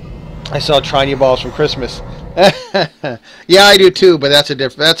I saw Tranya balls from Christmas. Yeah, I do too, but that's a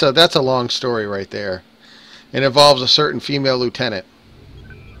that's a long story right there. It involves a certain female lieutenant.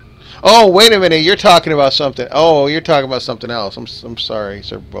 Oh, wait a minute, you're talking about something. Oh, you're talking about something else. I'm sorry,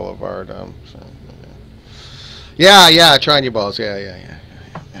 Sir Boulevard. Yeah, Tranya balls. Yeah.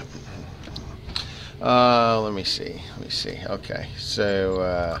 Let me see. Okay,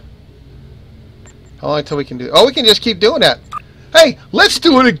 so how long until we can do? Oh, we can just keep doing that. Hey, let's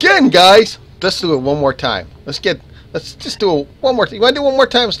do it again, guys. Let's do it one more time. Let's just do it one more time. You want to do one more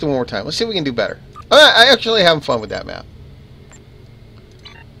time? Let's do one more time. Let's see if we can do better. I actually having fun with that map.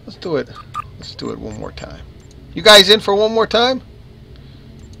 Let's do it. Let's do it one more time. You guys in for one more time?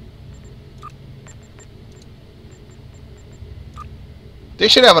 They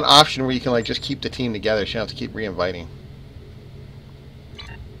should have an option where you can like just keep the team together. So you don't have to keep re-inviting.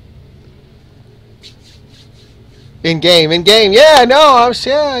 In game. Yeah, no, I'm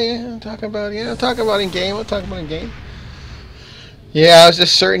talking about in game. I'm talking about in game. Yeah, it was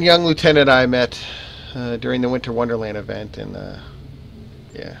this certain young lieutenant I met during the Winter Wonderland event, and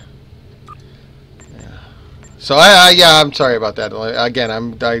yeah. So I'm sorry about that. Again,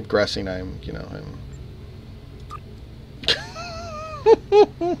 I'm digressing. I'm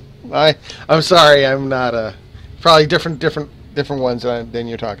I'm sorry. I'm not probably different ones than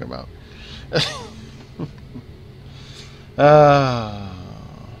you're talking about.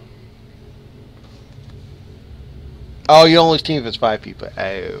 Oh, you only team if it's 5 people. Oh,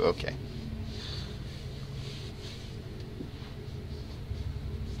 okay.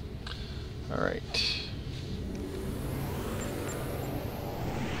 All right.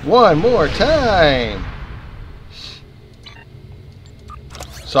 One more time.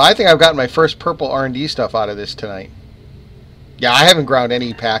 So I think I've gotten my first purple R&D stuff out of this tonight. Yeah, I haven't ground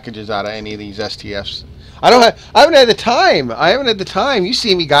any packages out of any of these STFs. I haven't had the time. You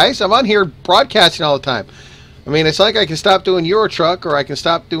see me, guys. I'm on here broadcasting all the time. I mean, it's like I can stop doing Euro Truck, or I can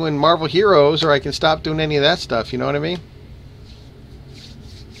stop doing Marvel Heroes, or I can stop doing any of that stuff. You know what I mean?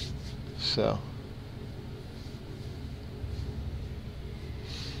 So.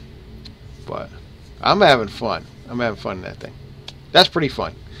 But I'm having fun. I'm having fun in that thing. That's pretty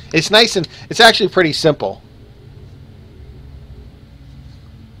fun. It's nice and it's actually pretty simple.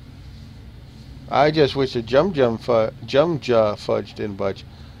 I just wish the Jum fudge didn't bug.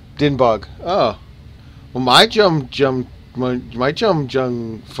 Oh, well, my Jum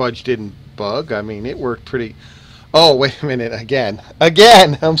fudge didn't bug. I mean, it worked pretty. Oh, wait a minute. Again.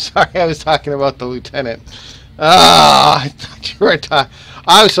 I'm sorry. I was talking about the lieutenant. I thought you were talking.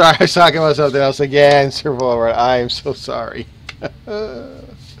 I'm sorry. I was talking about something else again, Sir Boulevard. I am so sorry.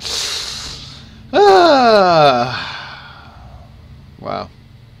 Wow.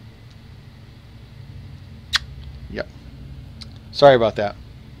 Yep. Sorry about that.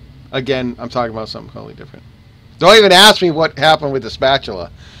 Again, I'm talking about something totally different. Don't even ask me what happened with the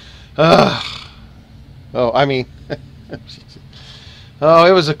spatula. Ugh. Oh, I mean, oh,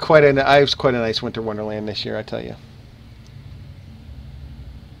 it was quite a nice winter wonderland this year, I tell you.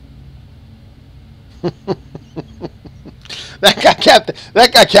 That got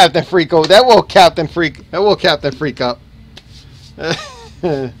Captain Freako. That will Captain Freak up.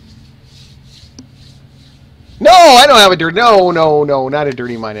 No, I don't have a dirty. No, not a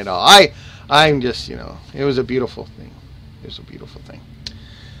dirty mind at all. I'm just, you know, it was a beautiful thing. It was a beautiful thing.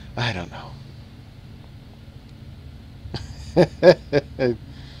 I don't know.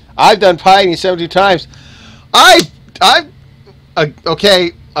 I've done pie 72 times.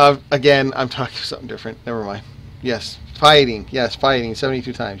 Okay. Again, I'm talking something different. Never mind. Yes, pie eating. Yes, pie eating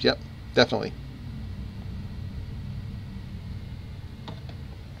 72 times. Yep, definitely.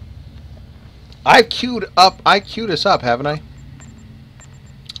 I queued us up, haven't I?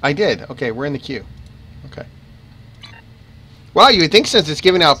 I did. Okay, we're in the queue. Okay. Wow, you would think since it's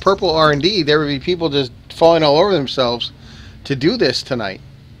giving out purple R&D, there would be people just falling all over themselves to do this tonight,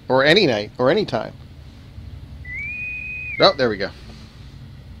 or any night, or any time. Oh, there we go.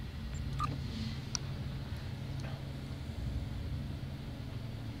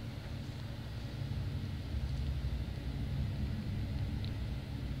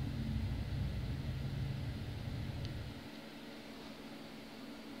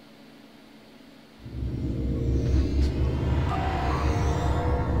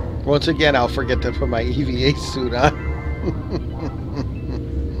 Once again, I'll forget to put my EVA suit on.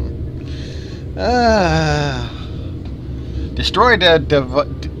 Destroy the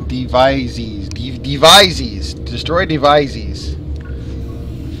devices. Destroy devices.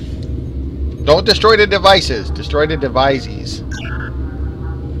 Don't destroy the devices. Destroy the devices.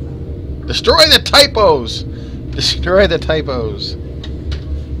 Destroy the typos. Destroy the typos.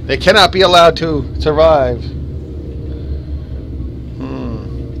 They cannot be allowed to survive.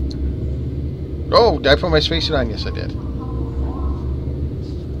 Oh, did I put my spacesuit on? Yes, I did.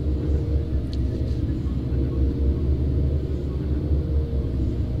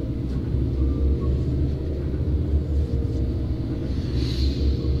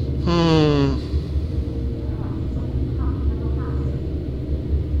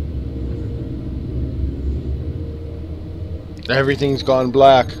 Everything's gone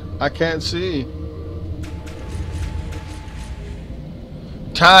black. I can't see.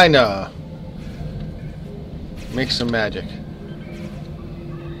 China. Make some magic.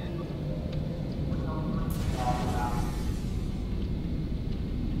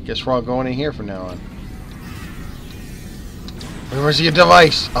 Guess we're all going in here from now on. Where's your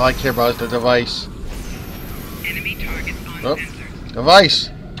device? All I care about is the device. Enemy target on Oh, sensor. device.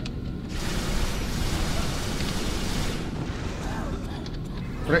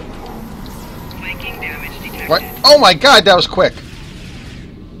 Flanking damage detected. What? Oh my God, that was quick.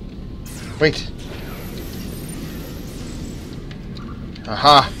 Wait.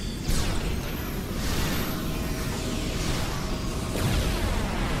 Aha.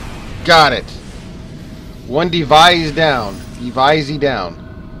 Got it. One device down. Device down.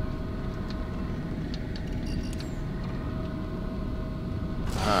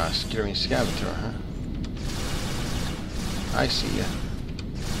 Ah, Skittering Scavenger, huh? I see ya.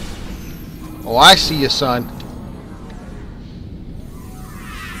 Oh, I see you, son.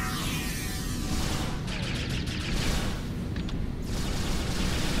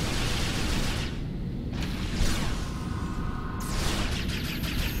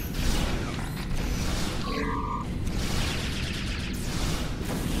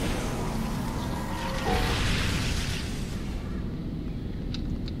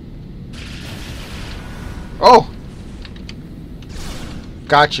 Oh!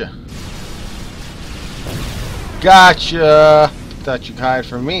 Gotcha. Gotcha! Thought you could hide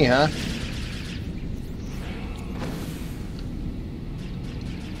from me, huh?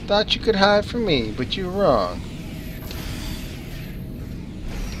 Thought you could hide from me, but you're wrong.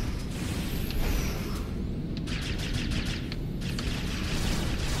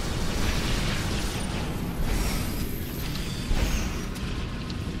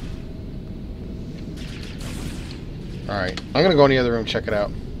 Alright, I'm gonna go in the other room, check it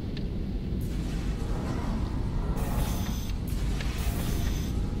out.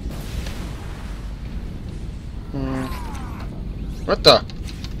 What the?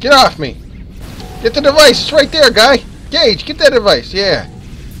 Get off me! Get the device! It's right there, guy! Gage, get that device! Yeah!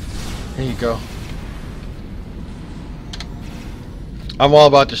 There you go. I'm all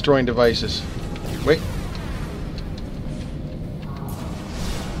about destroying devices. Wait.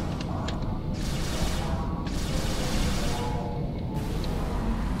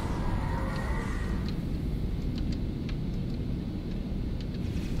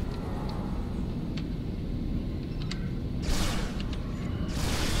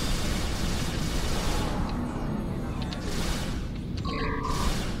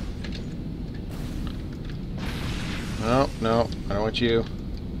 No, I don't want you.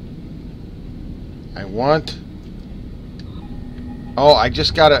 I want... Oh, I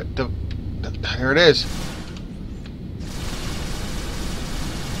just gotta... Here it is.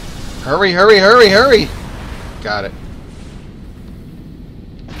 Hurry, hurry, hurry, hurry! Got it.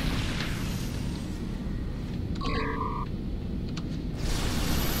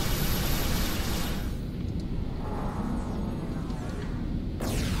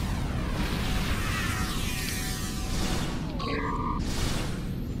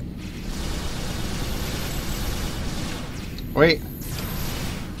 Wait.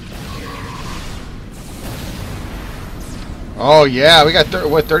 Oh yeah, we got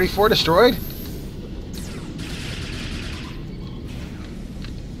what, 34 destroyed?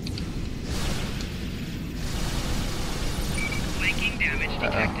 Flanking damage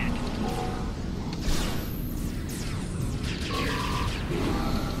detected.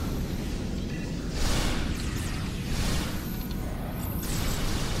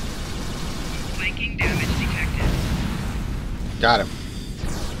 Flanking damage detected. Got him.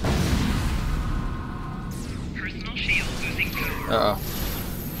 Personal shield losing power. Uh-oh.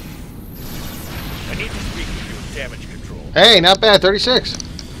 I need to speak with you in damage control. Hey, not bad, 36.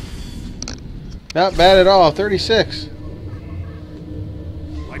 Not bad at all, 36.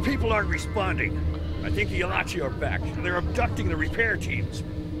 My people aren't responding. I think the Elachi are back, and they're abducting the repair teams.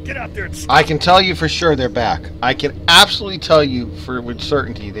 Get out there and stop. I can tell you for sure they're back. I can absolutely tell you with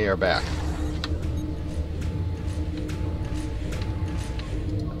certainty they are back.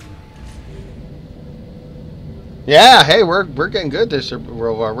 Yeah, hey, we're getting good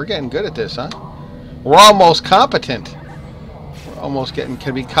we're getting good at this, huh? We're almost competent. We're almost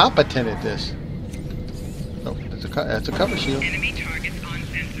can be competent at this. Oh, that's a cover shield. Enemy targets on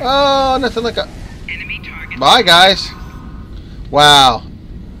sensor. Oh, nothing like a... Enemy targets. Bye, guys. Wow.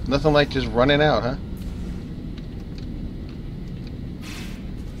 Nothing like just running out, huh?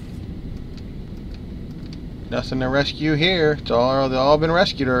 Nothing to rescue here. They've all been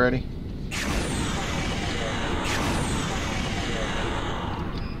rescued already.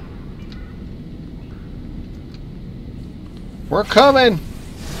 We're coming!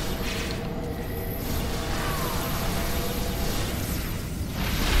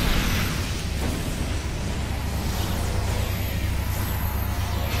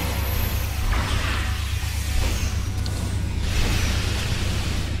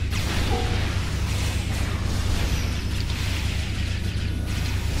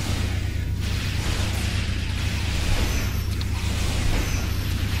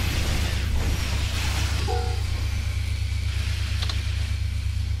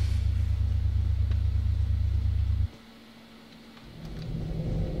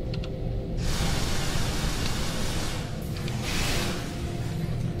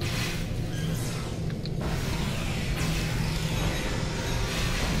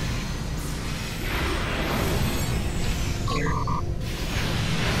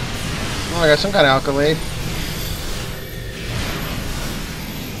 Oh, I got some kind of accolade.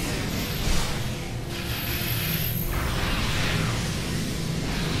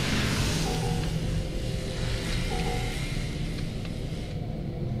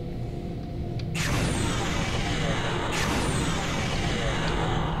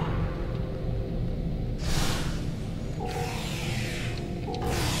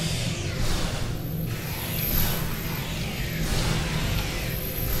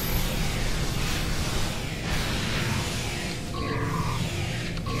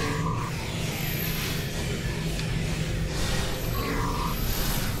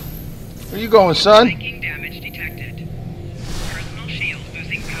 Where you going, son? Flanking damage detected. Personal shield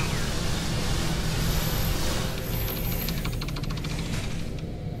losing power.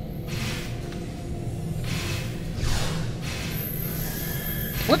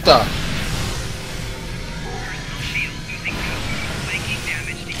 What the? Personal shield losing power. Flanking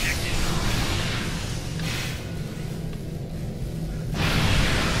damage detected.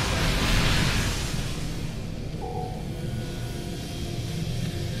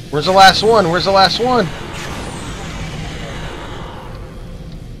 Where's the last one? Where's the last one?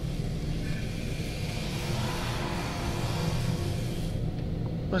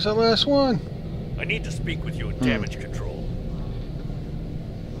 Where's that last one? I need to speak with you in damage control.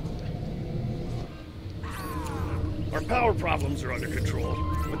 Our power problems are under control,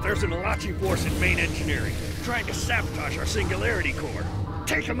 but there's an Elachi force in main engineering trying to sabotage our Singularity Core.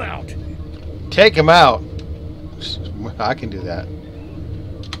 Take them out! Take him out. I can do that.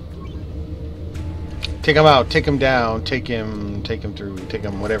 Take him out. Take him down. Take him through. Take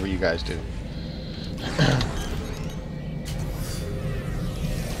him whatever you guys do.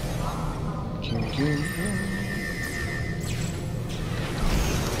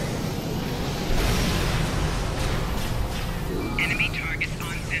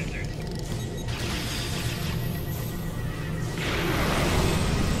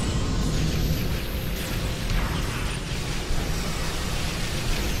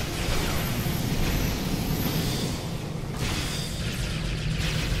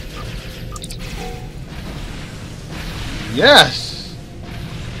 Yes!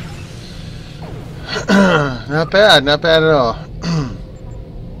 Not bad at all.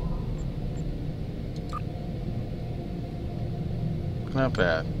 Not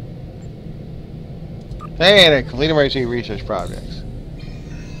bad. Hey, and I completed my research projects.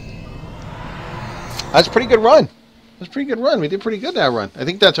 That's a pretty good run. That's a pretty good run. We did pretty good that run. I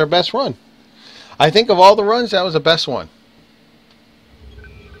think that's our best run. I think of all the runs, that was the best one.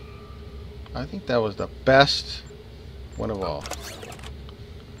 I think that was the best one of all.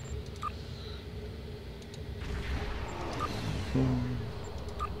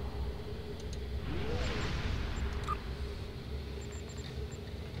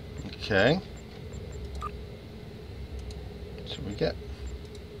 Okay. What should we get?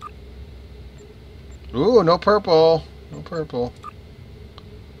 Ooh, no purple. No purple.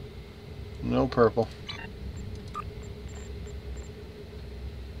 No purple.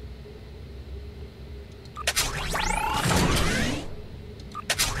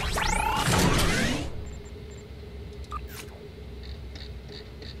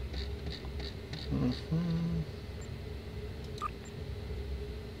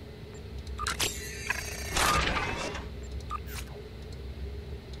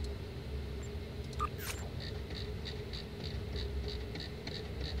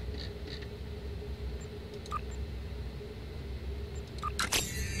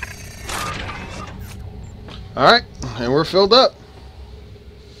 Alright, and we're filled up.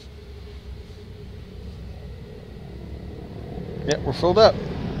 Yep, we're filled up.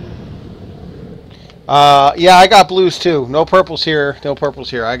 Yeah, I got blues too. No purples here. No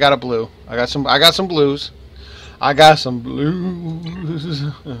purples here. I got a blue. I got some blues. I got some blues.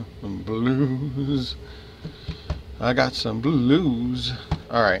 Blues. I got some blues.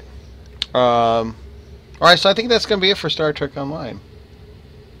 Alright. Alright, so I think that's gonna be it for Star Trek Online.